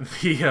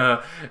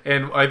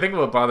I think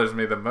what bothers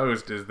me the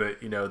most is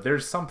that,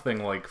 there's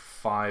something like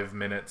 5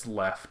 minutes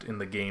left in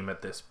the game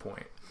at this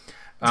point.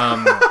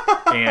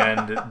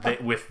 And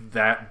with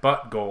that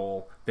butt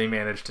goal, they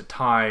managed to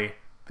tie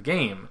the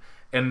game.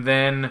 And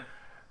then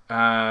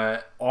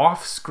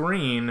off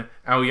screen,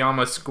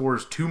 Aoyama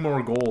scores 2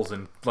 more goals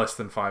in less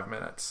than 5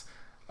 minutes.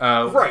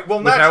 Right, well,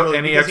 without naturally,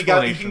 any because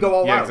explanation. he can go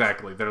all yeah, out.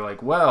 Exactly. They're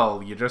like,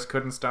 well, you just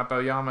couldn't stop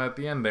Aoyama at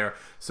the end there.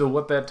 So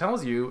what that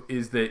tells you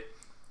is that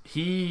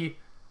he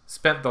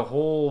spent the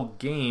whole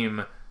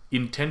game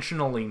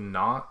intentionally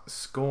not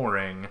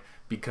scoring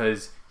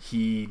because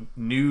he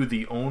knew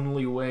the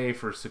only way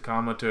for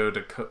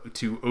Tsukamoto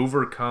to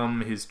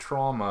overcome his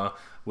trauma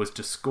was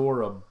to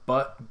score a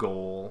butt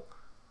goal.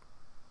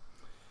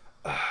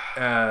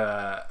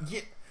 Yeah,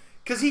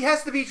 because he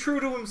has to be true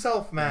to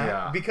himself, Matt.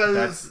 Yeah,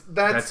 because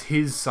that's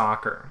his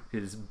soccer,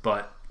 his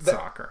butt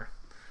soccer.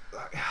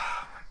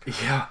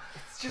 Yeah.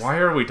 Just, why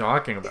are we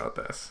talking about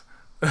this?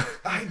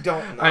 I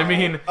don't know. I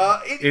mean,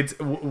 it's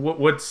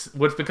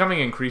what's becoming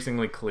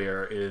increasingly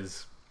clear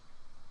is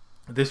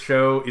this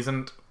show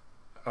isn't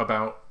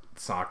about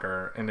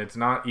soccer, and it's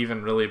not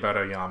even really about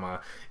Aoyama.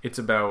 It's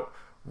about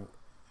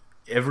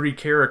every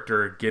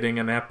character getting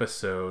an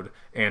episode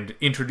and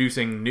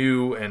introducing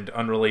new and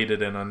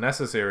unrelated and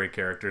unnecessary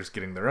characters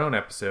getting their own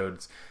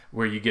episodes,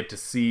 where you get to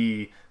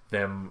see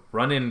them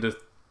run into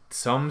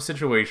some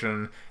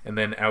situation, and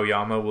then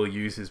Aoyama will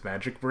use his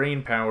magic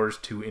brain powers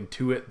to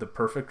intuit the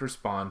perfect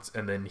response,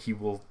 and then he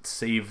will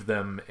save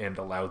them and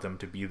allow them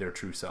to be their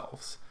true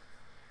selves.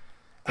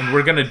 And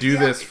we're going to do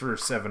this for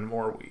 7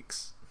 more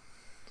weeks.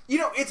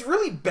 It's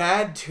really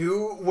bad,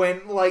 too,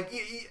 when, like,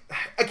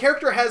 a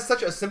character has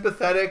such a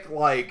sympathetic,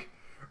 like,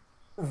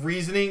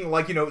 reasoning,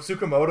 like,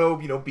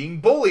 Tsukamoto, being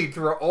bullied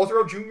all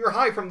throughout junior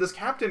high from this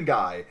captain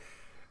guy.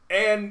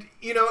 And,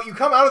 you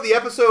come out of the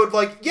episode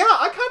like, yeah,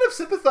 I kind of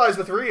sympathize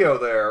with Ryo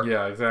there.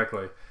 Yeah,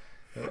 exactly.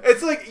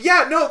 It's like,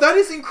 yeah, no, that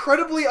is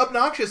incredibly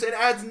obnoxious and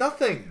adds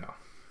nothing. No.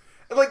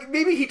 Like,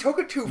 maybe he took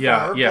it too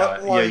far.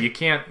 But, like, you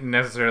can't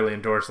necessarily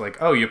endorse, like,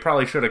 oh, you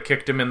probably should have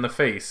kicked him in the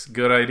face.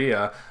 Good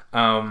idea.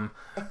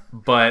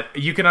 But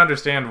you can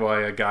understand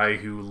why a guy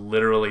who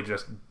literally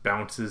just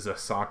bounces a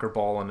soccer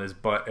ball in his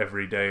butt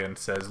every day and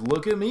says,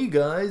 look at me,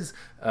 guys,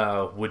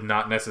 would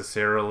not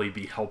necessarily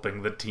be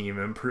helping the team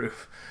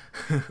improve.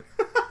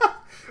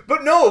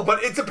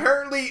 But it's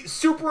apparently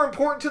super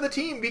important to the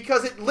team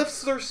because it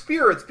lifts their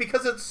spirits,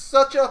 because it's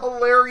such a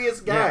hilarious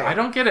gag. Yeah, I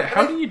don't get it.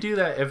 How do you do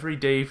that every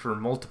day for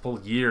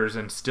multiple years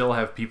and still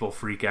have people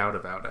freak out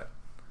about it?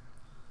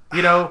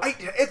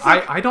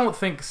 I don't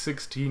think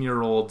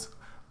 16-year-olds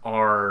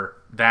are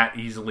that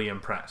easily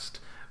impressed.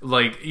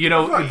 Like,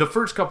 right. The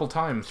first couple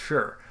times,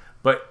 sure.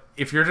 But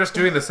if you're just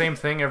doing the same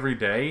thing every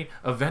day,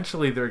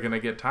 eventually they're going to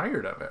get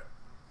tired of it.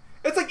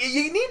 It's like,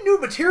 you need new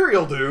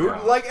material, dude. Yeah.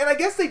 Like, and I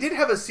guess they did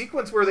have a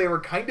sequence where they were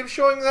kind of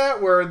showing that,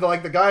 where,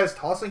 the guy is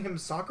tossing him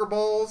soccer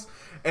balls,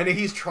 and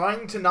he's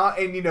trying to not,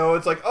 and,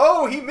 it's like,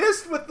 oh, he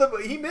missed,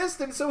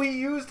 and so he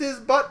used his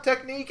butt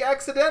technique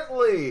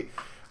accidentally.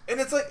 And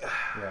it's like...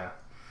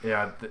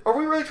 Yeah. Are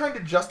we really trying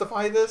to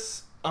justify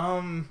this?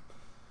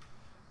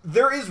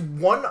 There is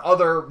one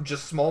other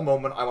just small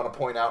moment I want to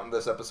point out in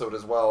this episode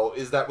as well,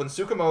 is that when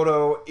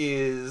Tsukamoto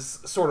is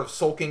sort of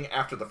sulking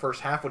after the first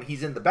half, when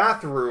he's in the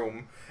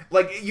bathroom,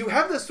 like, you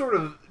have this sort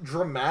of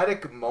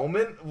dramatic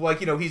moment, like,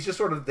 he's just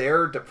sort of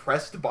there,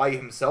 depressed by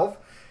himself,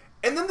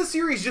 and then the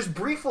series just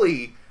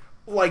briefly,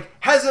 like,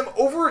 has him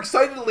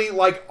overexcitedly,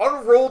 like,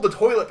 unroll the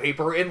toilet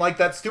paper in, like,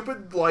 that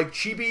stupid, like,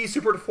 chibi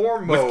super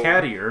deformed mode. With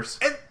cat ears.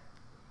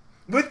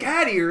 With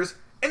cat ears,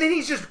 and then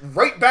he's just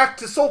right back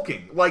to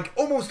sulking, like,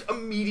 almost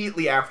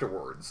immediately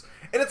afterwards.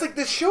 And it's like,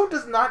 this show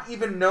does not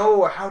even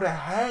know how to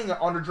hang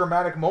on a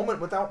dramatic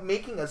moment without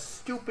making a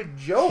stupid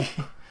joke.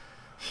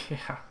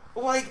 Yeah.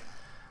 Like,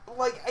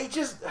 I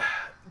just...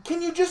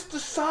 can you just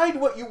decide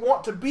what you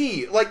want to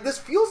be? Like, this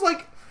feels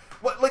like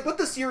what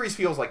the series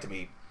feels like to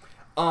me.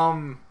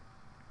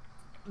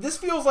 This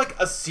feels like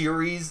a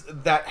series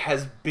that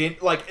has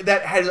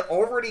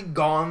already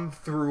gone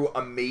through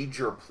a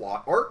major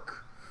plot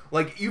arc.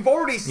 Like, you've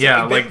already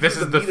seen, this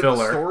is the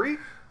filler. The story.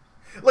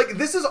 Like,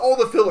 this is all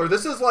the filler.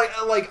 This is like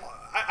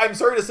I'm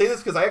sorry to say this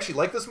because I actually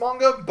like this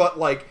manga, but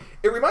like,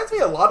 it reminds me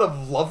a lot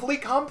of Lovely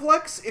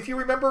Complex, if you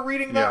remember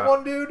reading that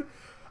one, dude.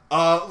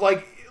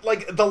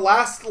 Like the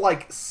last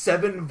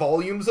 7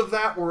 volumes of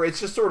that, where it's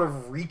just sort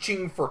of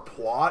reaching for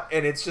plot,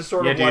 and it's just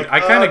sort of dude, I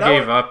kind of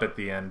gave up at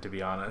the end, to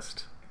be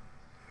honest.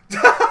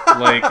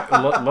 Like,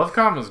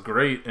 Lovecom was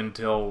great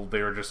until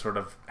they were just sort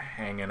of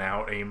hanging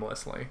out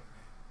aimlessly.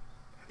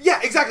 Yeah,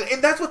 exactly,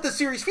 and that's what the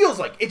series feels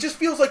like. It just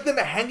feels like them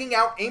hanging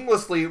out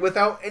aimlessly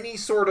without any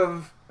sort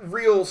of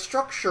real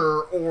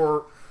structure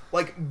or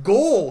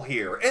goal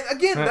here. And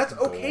again, that's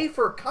okay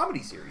for a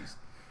comedy series.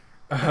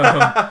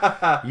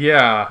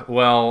 Yeah,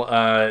 well,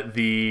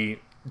 the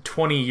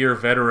 20-year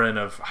veteran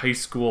of high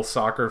school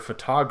soccer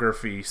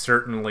photography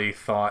certainly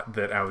thought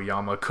that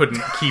Aoyama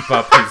couldn't keep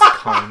up his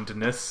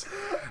kindness.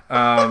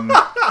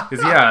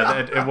 Because,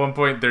 at one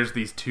point there's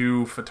these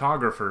 2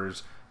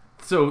 photographers.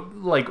 So,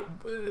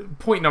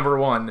 point number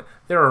 1,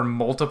 there are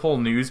multiple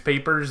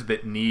newspapers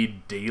that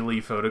need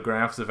daily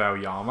photographs of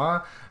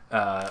Aoyama.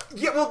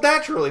 Yeah, well,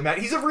 naturally, Matt.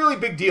 He's a really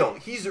big deal.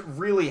 He's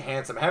really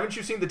handsome. Haven't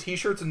you seen the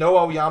T-shirts? No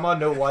Aoyama,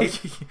 no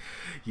life.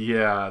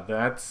 Yeah,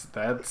 that's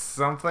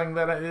something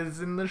that is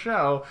in the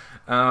show.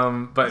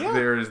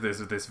 There's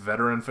this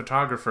veteran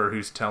photographer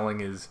who's telling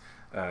his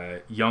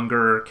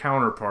younger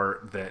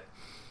counterpart that,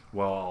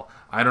 well,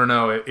 I don't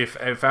know,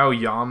 if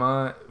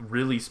Aoyama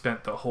really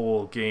spent the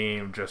whole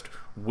game just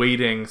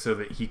waiting so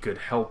that he could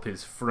help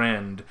his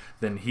friend,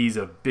 then he's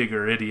a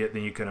bigger idiot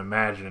than you can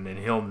imagine, and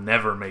he'll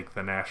never make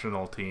the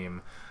national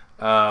team.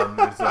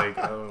 It's like,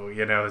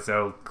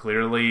 so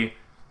clearly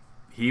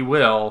he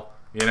will.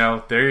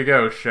 There you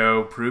go,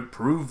 show.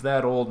 Prove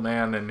that old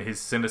man and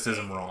his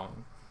cynicism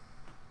wrong.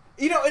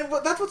 And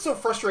that's what's so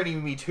frustrating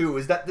to me, too,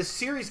 is that the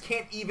series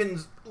can't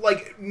even...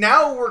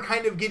 now we're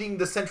kind of getting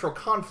the central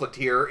conflict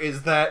here,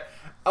 is that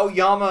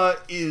Aoyama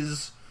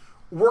is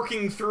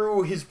working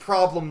through his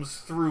problems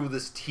through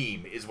this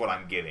team, is what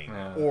I'm getting.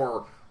 Yeah.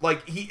 Or,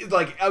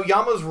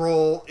 Aoyama's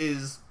role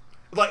is...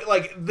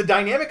 the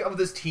dynamic of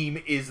this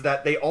team is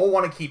that they all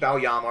want to keep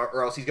Aoyama,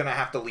 or else he's going to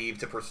have to leave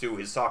to pursue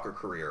his soccer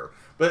career.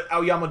 But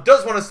Aoyama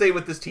does want to stay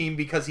with this team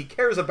because he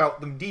cares about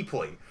them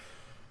deeply.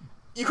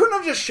 You couldn't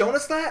have just shown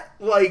us that?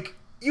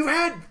 You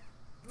had...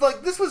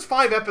 this was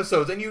 5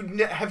 episodes, and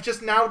you have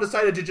just now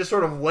decided to just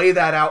sort of lay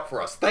that out for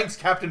us. Thanks,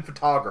 Captain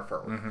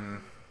Photographer.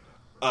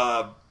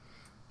 Mm-hmm.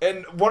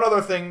 And one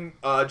other thing,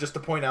 just to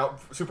point out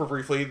super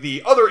briefly,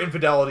 the other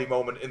infidelity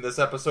moment in this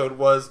episode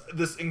was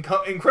this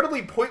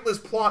incredibly pointless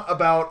plot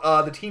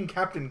about the team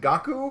captain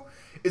Gaku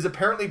is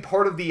apparently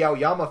part of the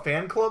Aoyama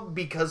fan club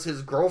because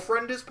his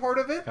girlfriend is part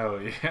of it. Oh,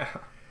 yeah.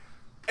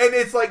 And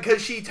it's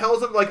because she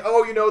tells him,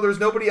 there's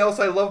nobody else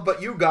I love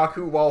but you,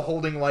 Gaku, while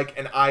holding,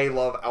 an I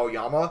love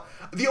Aoyama.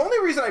 The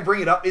only reason I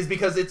bring it up is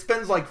because it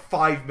spends,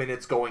 5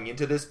 minutes going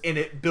into this, and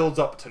it builds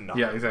up to nothing.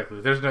 Yeah,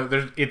 exactly.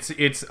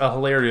 It's a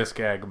hilarious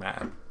gag,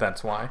 man.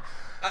 That's why.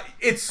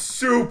 It's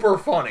super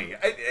funny.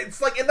 It's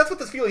and that's what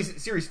this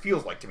series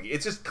feels like to me.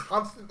 It's just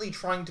constantly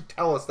trying to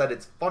tell us that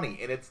it's funny,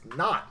 and it's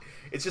not.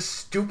 It's just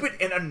stupid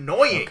and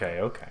annoying. Okay.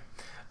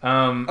 But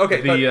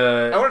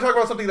I want to talk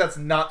about something that's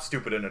not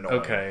stupid and annoying.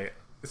 Okay.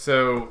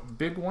 So,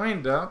 Big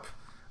Wind-Up,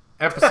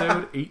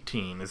 episode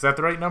 18. Is that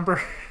the right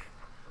number?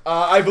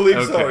 I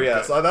believe so,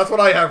 yes. That's what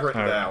I have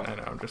written down. I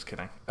know, I'm just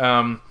kidding.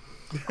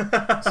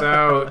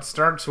 So, it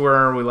starts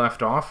where we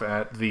left off,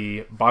 at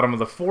the bottom of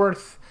the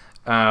 4th.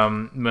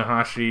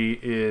 Mahashi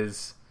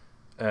is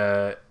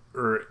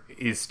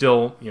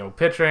still,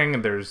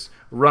 pitching. There's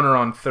a runner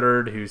on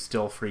third who's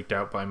still freaked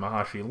out by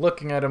Mahashi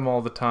looking at him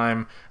all the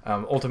time.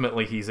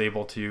 Ultimately, he's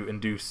able to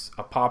induce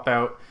a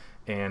pop-out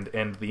and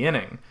end the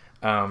inning.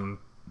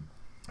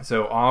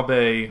 So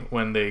Abe,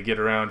 when they get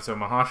around, so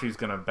Mahashi's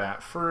going to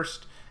bat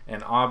first,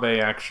 and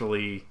Abe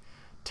actually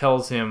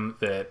tells him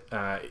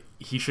that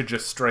he should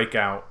just strike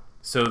out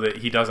so that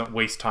he doesn't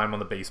waste time on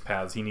the base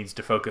paths. He needs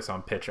to focus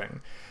on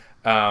pitching.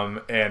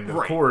 And of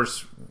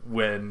course,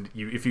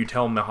 if you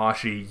tell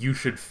Mahashi you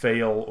should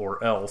fail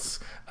or else,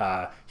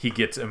 he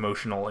gets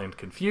emotional and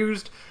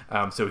confused.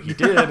 So he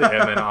did, and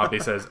then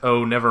Abe says,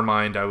 "Oh, never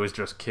mind, I was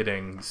just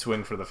kidding.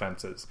 Swing for the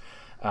fences."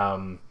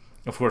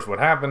 Of course, what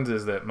happens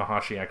is that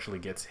Mahashi actually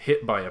gets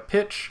hit by a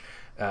pitch.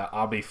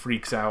 Abe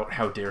freaks out.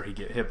 How dare he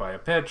get hit by a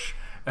pitch?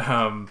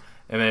 And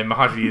then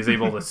Mahashi is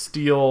able to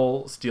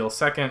steal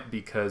second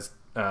because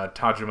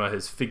Tajima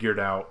has figured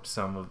out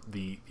some of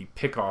the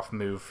pickoff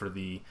move for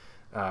the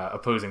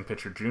opposing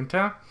pitcher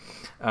Junta.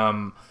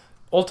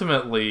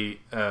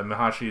 Ultimately,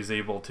 Mahashi is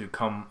able to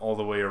come all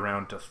the way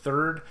around to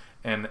third,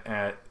 and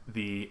at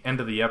the end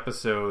of the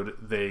episode,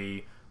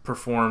 they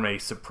perform a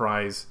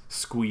surprise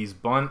squeeze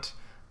bunt.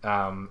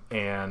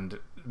 and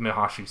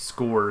Mihashi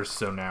scores.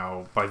 So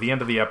now, by the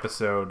end of the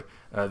episode,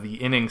 the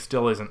inning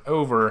still isn't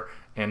over,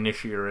 and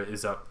Nishira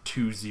is up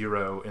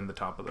 2-0 in the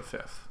top of the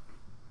fifth.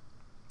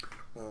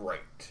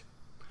 Right.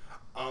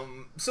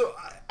 So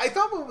I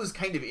thought what was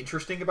kind of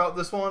interesting about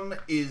this one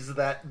is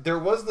that there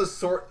was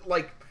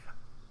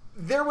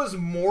there was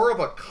more of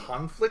a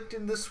conflict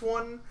in this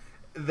one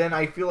than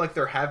I feel like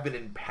there have been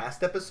in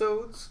past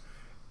episodes,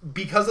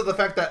 because of the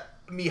fact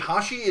that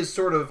Mihashi is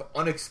sort of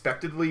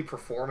unexpectedly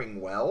performing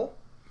well.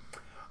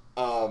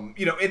 And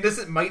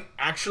this might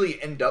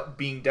actually end up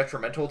being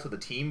detrimental to the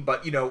team,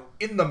 but,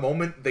 in the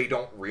moment, they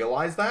don't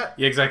realize that.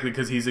 Yeah, exactly,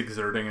 because he's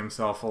exerting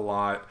himself a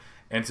lot,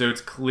 and so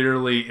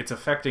it's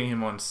affecting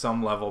him on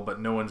some level, but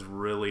no one's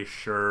really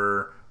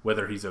sure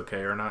whether he's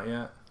okay or not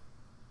yet.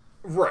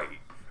 Right,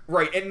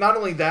 and not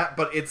only that,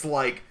 but it's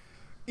like,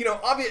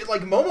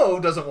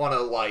 Momo doesn't want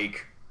to,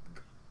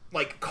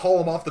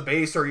 call him off the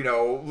base, or,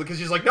 because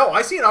she's like, no,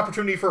 I see an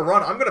opportunity for a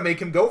run, I'm going to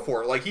make him go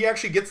for it. Like, he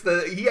actually gets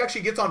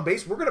on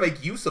base, we're going to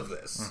make use of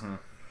this. Mm-hmm.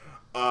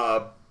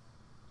 But,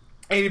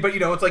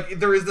 it's like,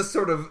 there is this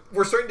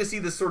we're starting to see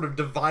this sort of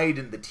divide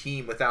in the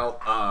team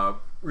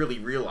without really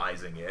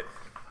realizing it.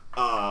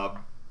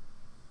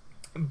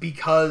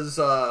 Because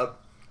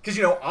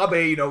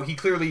Abe, he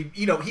clearly,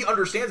 he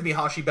understands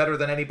Mihashi better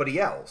than anybody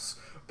else.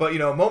 But,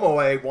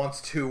 Momoe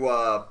wants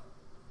to,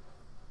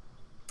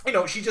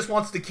 she just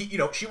wants to keep,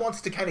 she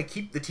wants to kind of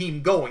keep the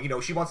team going.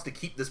 She wants to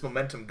keep this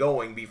momentum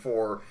going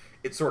before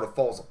it sort of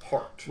falls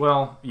apart.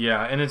 Well,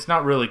 yeah, and it's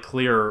not really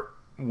clear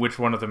which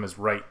one of them is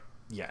right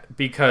yet.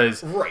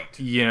 Because, right.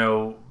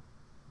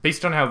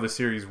 Based on how the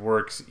series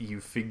works,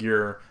 you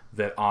figure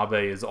that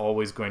Abe is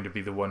always going to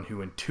be the one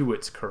who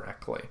intuits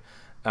correctly.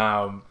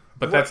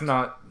 But that's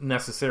not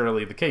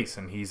necessarily the case,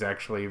 and he's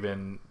actually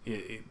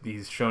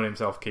he's shown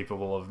himself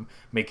capable of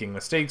making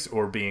mistakes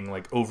or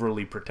being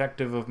overly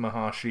protective of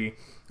Mihashi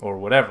or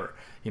whatever.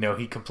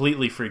 He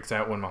completely freaks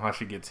out when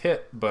Mihashi gets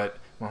hit, but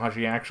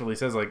Mihashi actually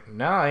says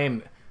nah,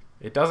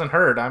 it doesn't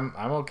hurt. I'm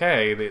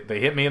okay.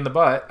 They hit me in the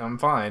butt. I'm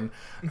fine.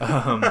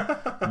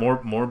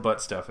 More butt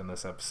stuff in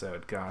this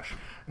episode. Gosh.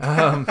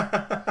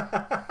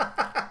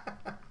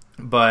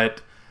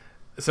 But.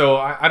 So,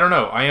 I don't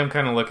know. I am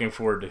kind of looking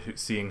forward to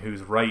seeing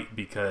who's right,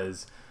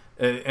 because...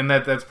 And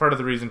that's part of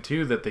the reason,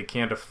 too, that they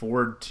can't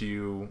afford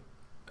to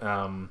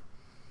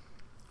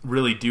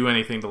really do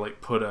anything to,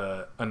 put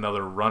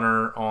another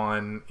runner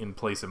on in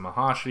place of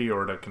Mihashi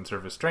or to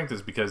conserve his strength,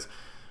 is because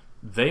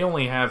they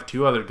only have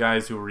two other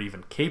guys who are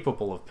even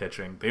capable of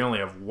pitching. They only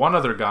have one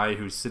other guy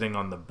who's sitting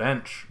on the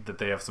bench that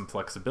they have some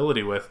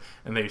flexibility with,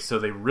 and they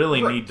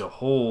really need to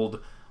hold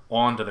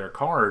onto their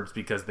cards,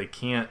 because they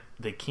can't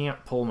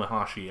pull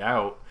Mihashi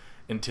out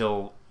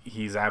until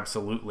he's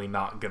absolutely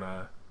not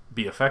gonna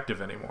be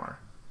effective anymore.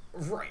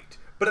 Right,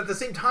 but at the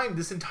same time,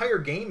 this entire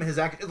game has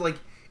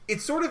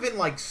it's sort of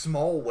in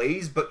small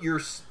ways, but you're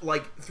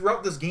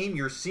throughout this game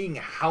you're seeing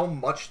how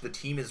much the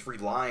team is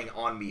relying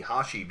on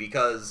Mihashi,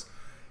 because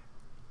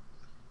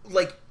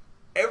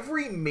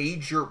every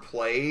major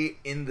play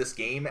in this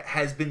game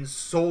has been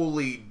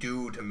solely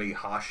due to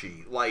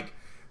Mihashi. Like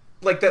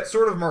that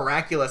sort of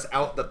miraculous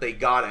out that they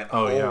got at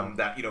home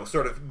that,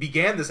 sort of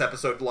began this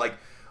episode, that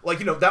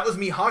was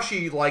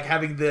Mihashi,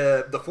 having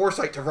the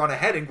foresight to run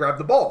ahead and grab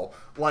the ball.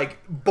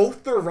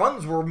 Both their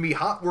runs were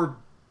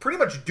pretty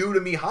much due to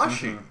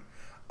Mihashi.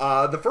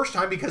 Mm-hmm. The first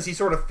time because he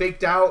sort of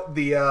faked out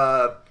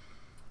the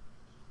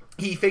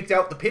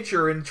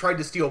pitcher and tried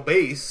to steal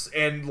base,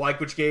 and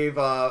which gave,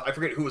 I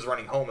forget who was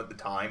running home at the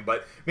time,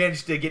 but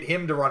managed to get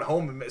him to run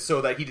home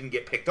so that he didn't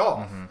get picked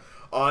off. Mm-hmm.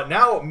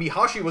 Now,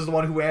 Mihashi was the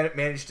one who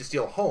managed to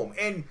steal home.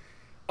 And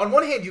on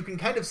one hand, you can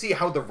kind of see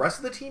how the rest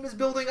of the team is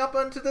building up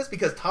onto this,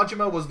 because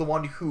Tajima was the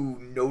one who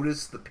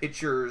noticed the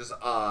pitcher's,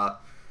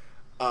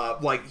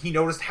 he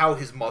noticed how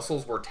his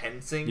muscles were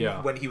tensing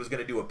when he was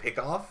going to do a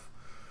pickoff,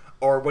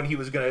 or when he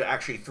was going to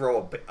actually throw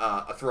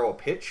a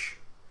pitch.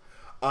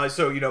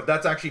 So,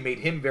 that's actually made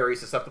him very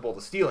susceptible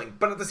to stealing.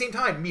 But at the same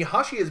time,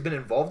 Mihashi has been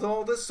involved in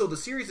all this, so the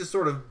series is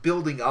sort of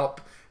building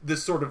up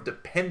this sort of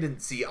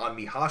dependency on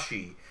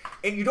Mihashi.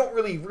 And you don't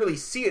really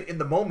see it in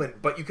the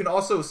moment, but you can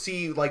also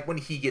see, when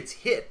he gets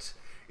hit,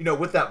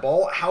 with that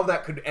ball, how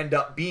that could end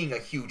up being a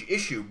huge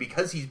issue,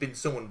 because he's been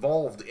so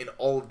involved in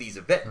all of these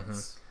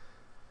events.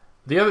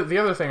 Mm-hmm. The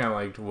other thing I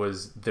liked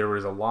was there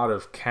was a lot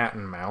of cat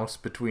and mouse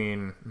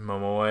between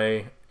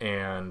Momoe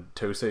and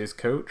Tosei's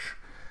coach.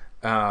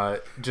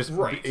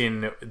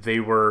 They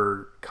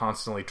were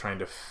constantly trying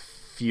to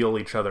feel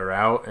each other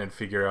out and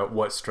figure out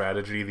what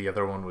strategy the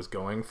other one was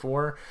going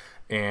for.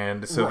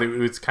 And so it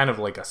was kind of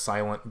like a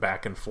silent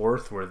back and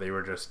forth where they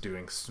were just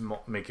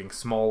making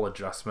small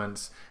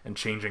adjustments and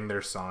changing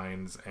their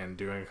signs and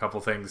doing a couple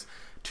things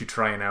to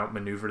try and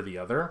outmaneuver the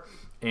other.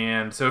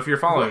 And so if you're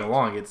following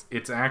along,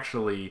 it's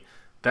actually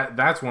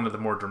that's one of the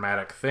more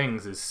dramatic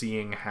things, is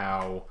seeing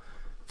how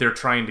they're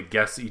trying to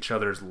guess each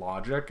other's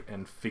logic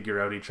and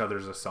figure out each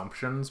other's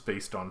assumptions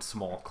based on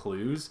small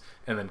clues,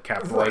 and then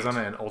capitalize on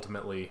it. And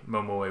ultimately,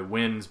 Momoe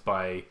wins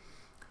by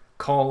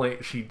calling.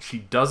 She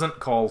doesn't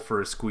call for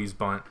a squeeze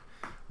bunt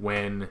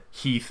when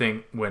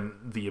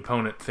the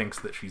opponent thinks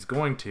that she's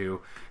going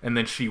to, and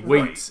then she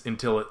waits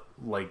until it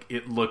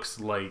looks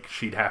like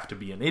she'd have to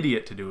be an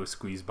idiot to do a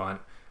squeeze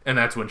bunt, and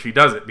that's when she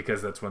does it,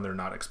 because that's when they're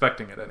not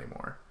expecting it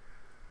anymore.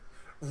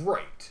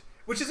 Right.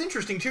 Which is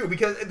interesting, too,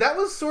 because that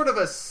was sort of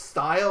a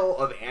style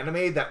of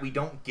anime that we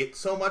don't get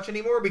so much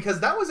anymore, because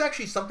that was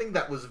actually something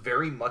that was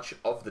very much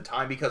of the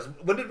time, because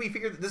when did we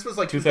figure that this was,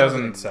 like,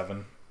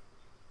 2007.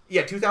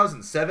 Yeah,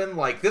 2007.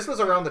 Like, this was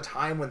around the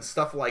time when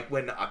stuff like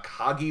when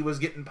Akagi was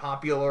getting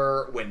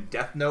popular, when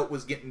Death Note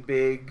was getting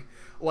big.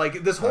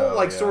 Like, this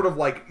whole, sort of,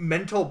 like,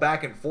 mental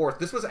back and forth.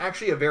 This was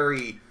actually a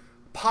very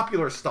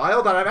popular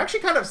style that I'm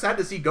actually kind of sad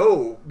to see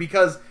go,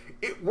 because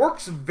it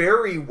works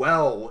very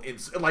well in,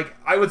 like,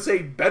 I would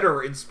say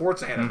better in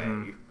sports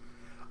anime.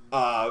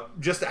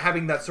 Just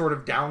having that sort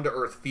of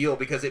down-to-earth feel,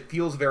 because it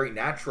feels very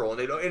natural,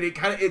 and it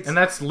kind of... And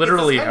that's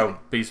literally how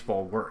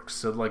baseball works.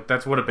 So, like,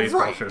 that's what a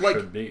baseball show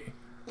should be.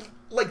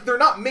 Like, they're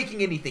not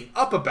making anything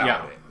up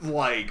about it.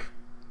 Like,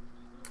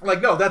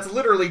 no, that's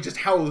literally just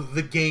how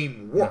the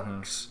game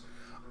works.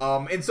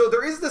 And so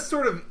there is this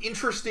sort of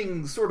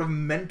interesting sort of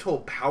mental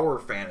power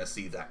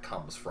fantasy that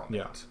comes from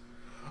it.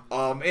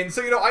 And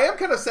so, I am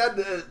kind of sad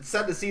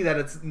to see that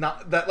it's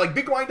not... That, like,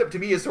 Big Wind Up to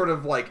me is sort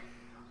of, like...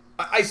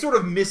 I sort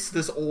of miss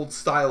this old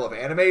style of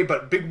anime,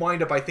 but Big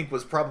Wind Up, I think,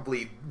 was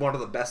probably one of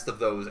the best of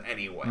those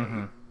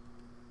anyway.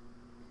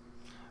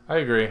 I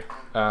agree.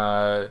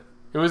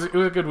 It was a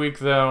good week,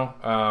 though.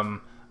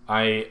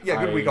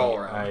 Good week all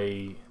around.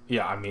 I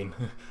mean,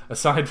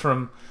 aside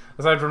from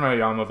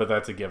Aoyama, but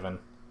that's a given.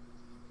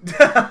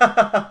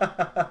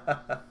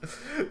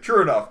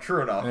 True enough.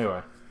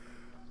 Anyway.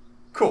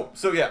 Cool.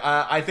 So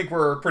I think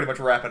we're pretty much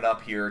wrapping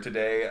up here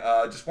today.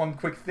 Just one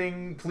quick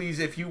thing, please.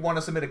 If you want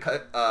to submit a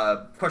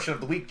question of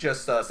the week,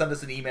 just send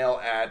us an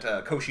email at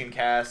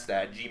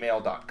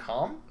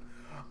koshiancast@gmail.com.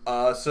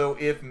 So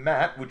if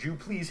Matt, would you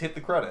please hit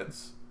the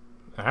credits?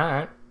 All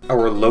right.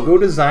 Our logo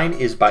design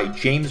is by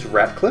James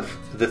Ratcliffe.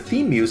 The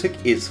theme music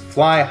is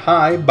Fly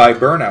High by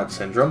Burnout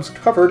Syndromes,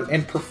 covered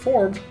and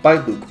performed by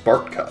Luke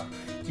Bartka.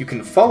 You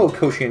can follow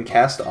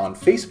Koshiancast on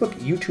Facebook,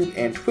 YouTube,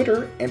 and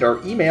Twitter, and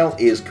our email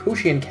is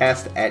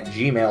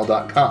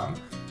koshiancast@gmail.com.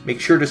 Make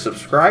sure to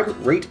subscribe,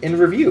 rate, and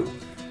review.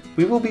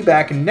 We will be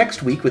back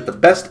next week with the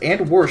best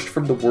and worst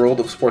from the world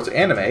of sports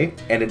anime,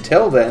 and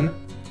until then,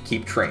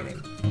 keep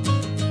training.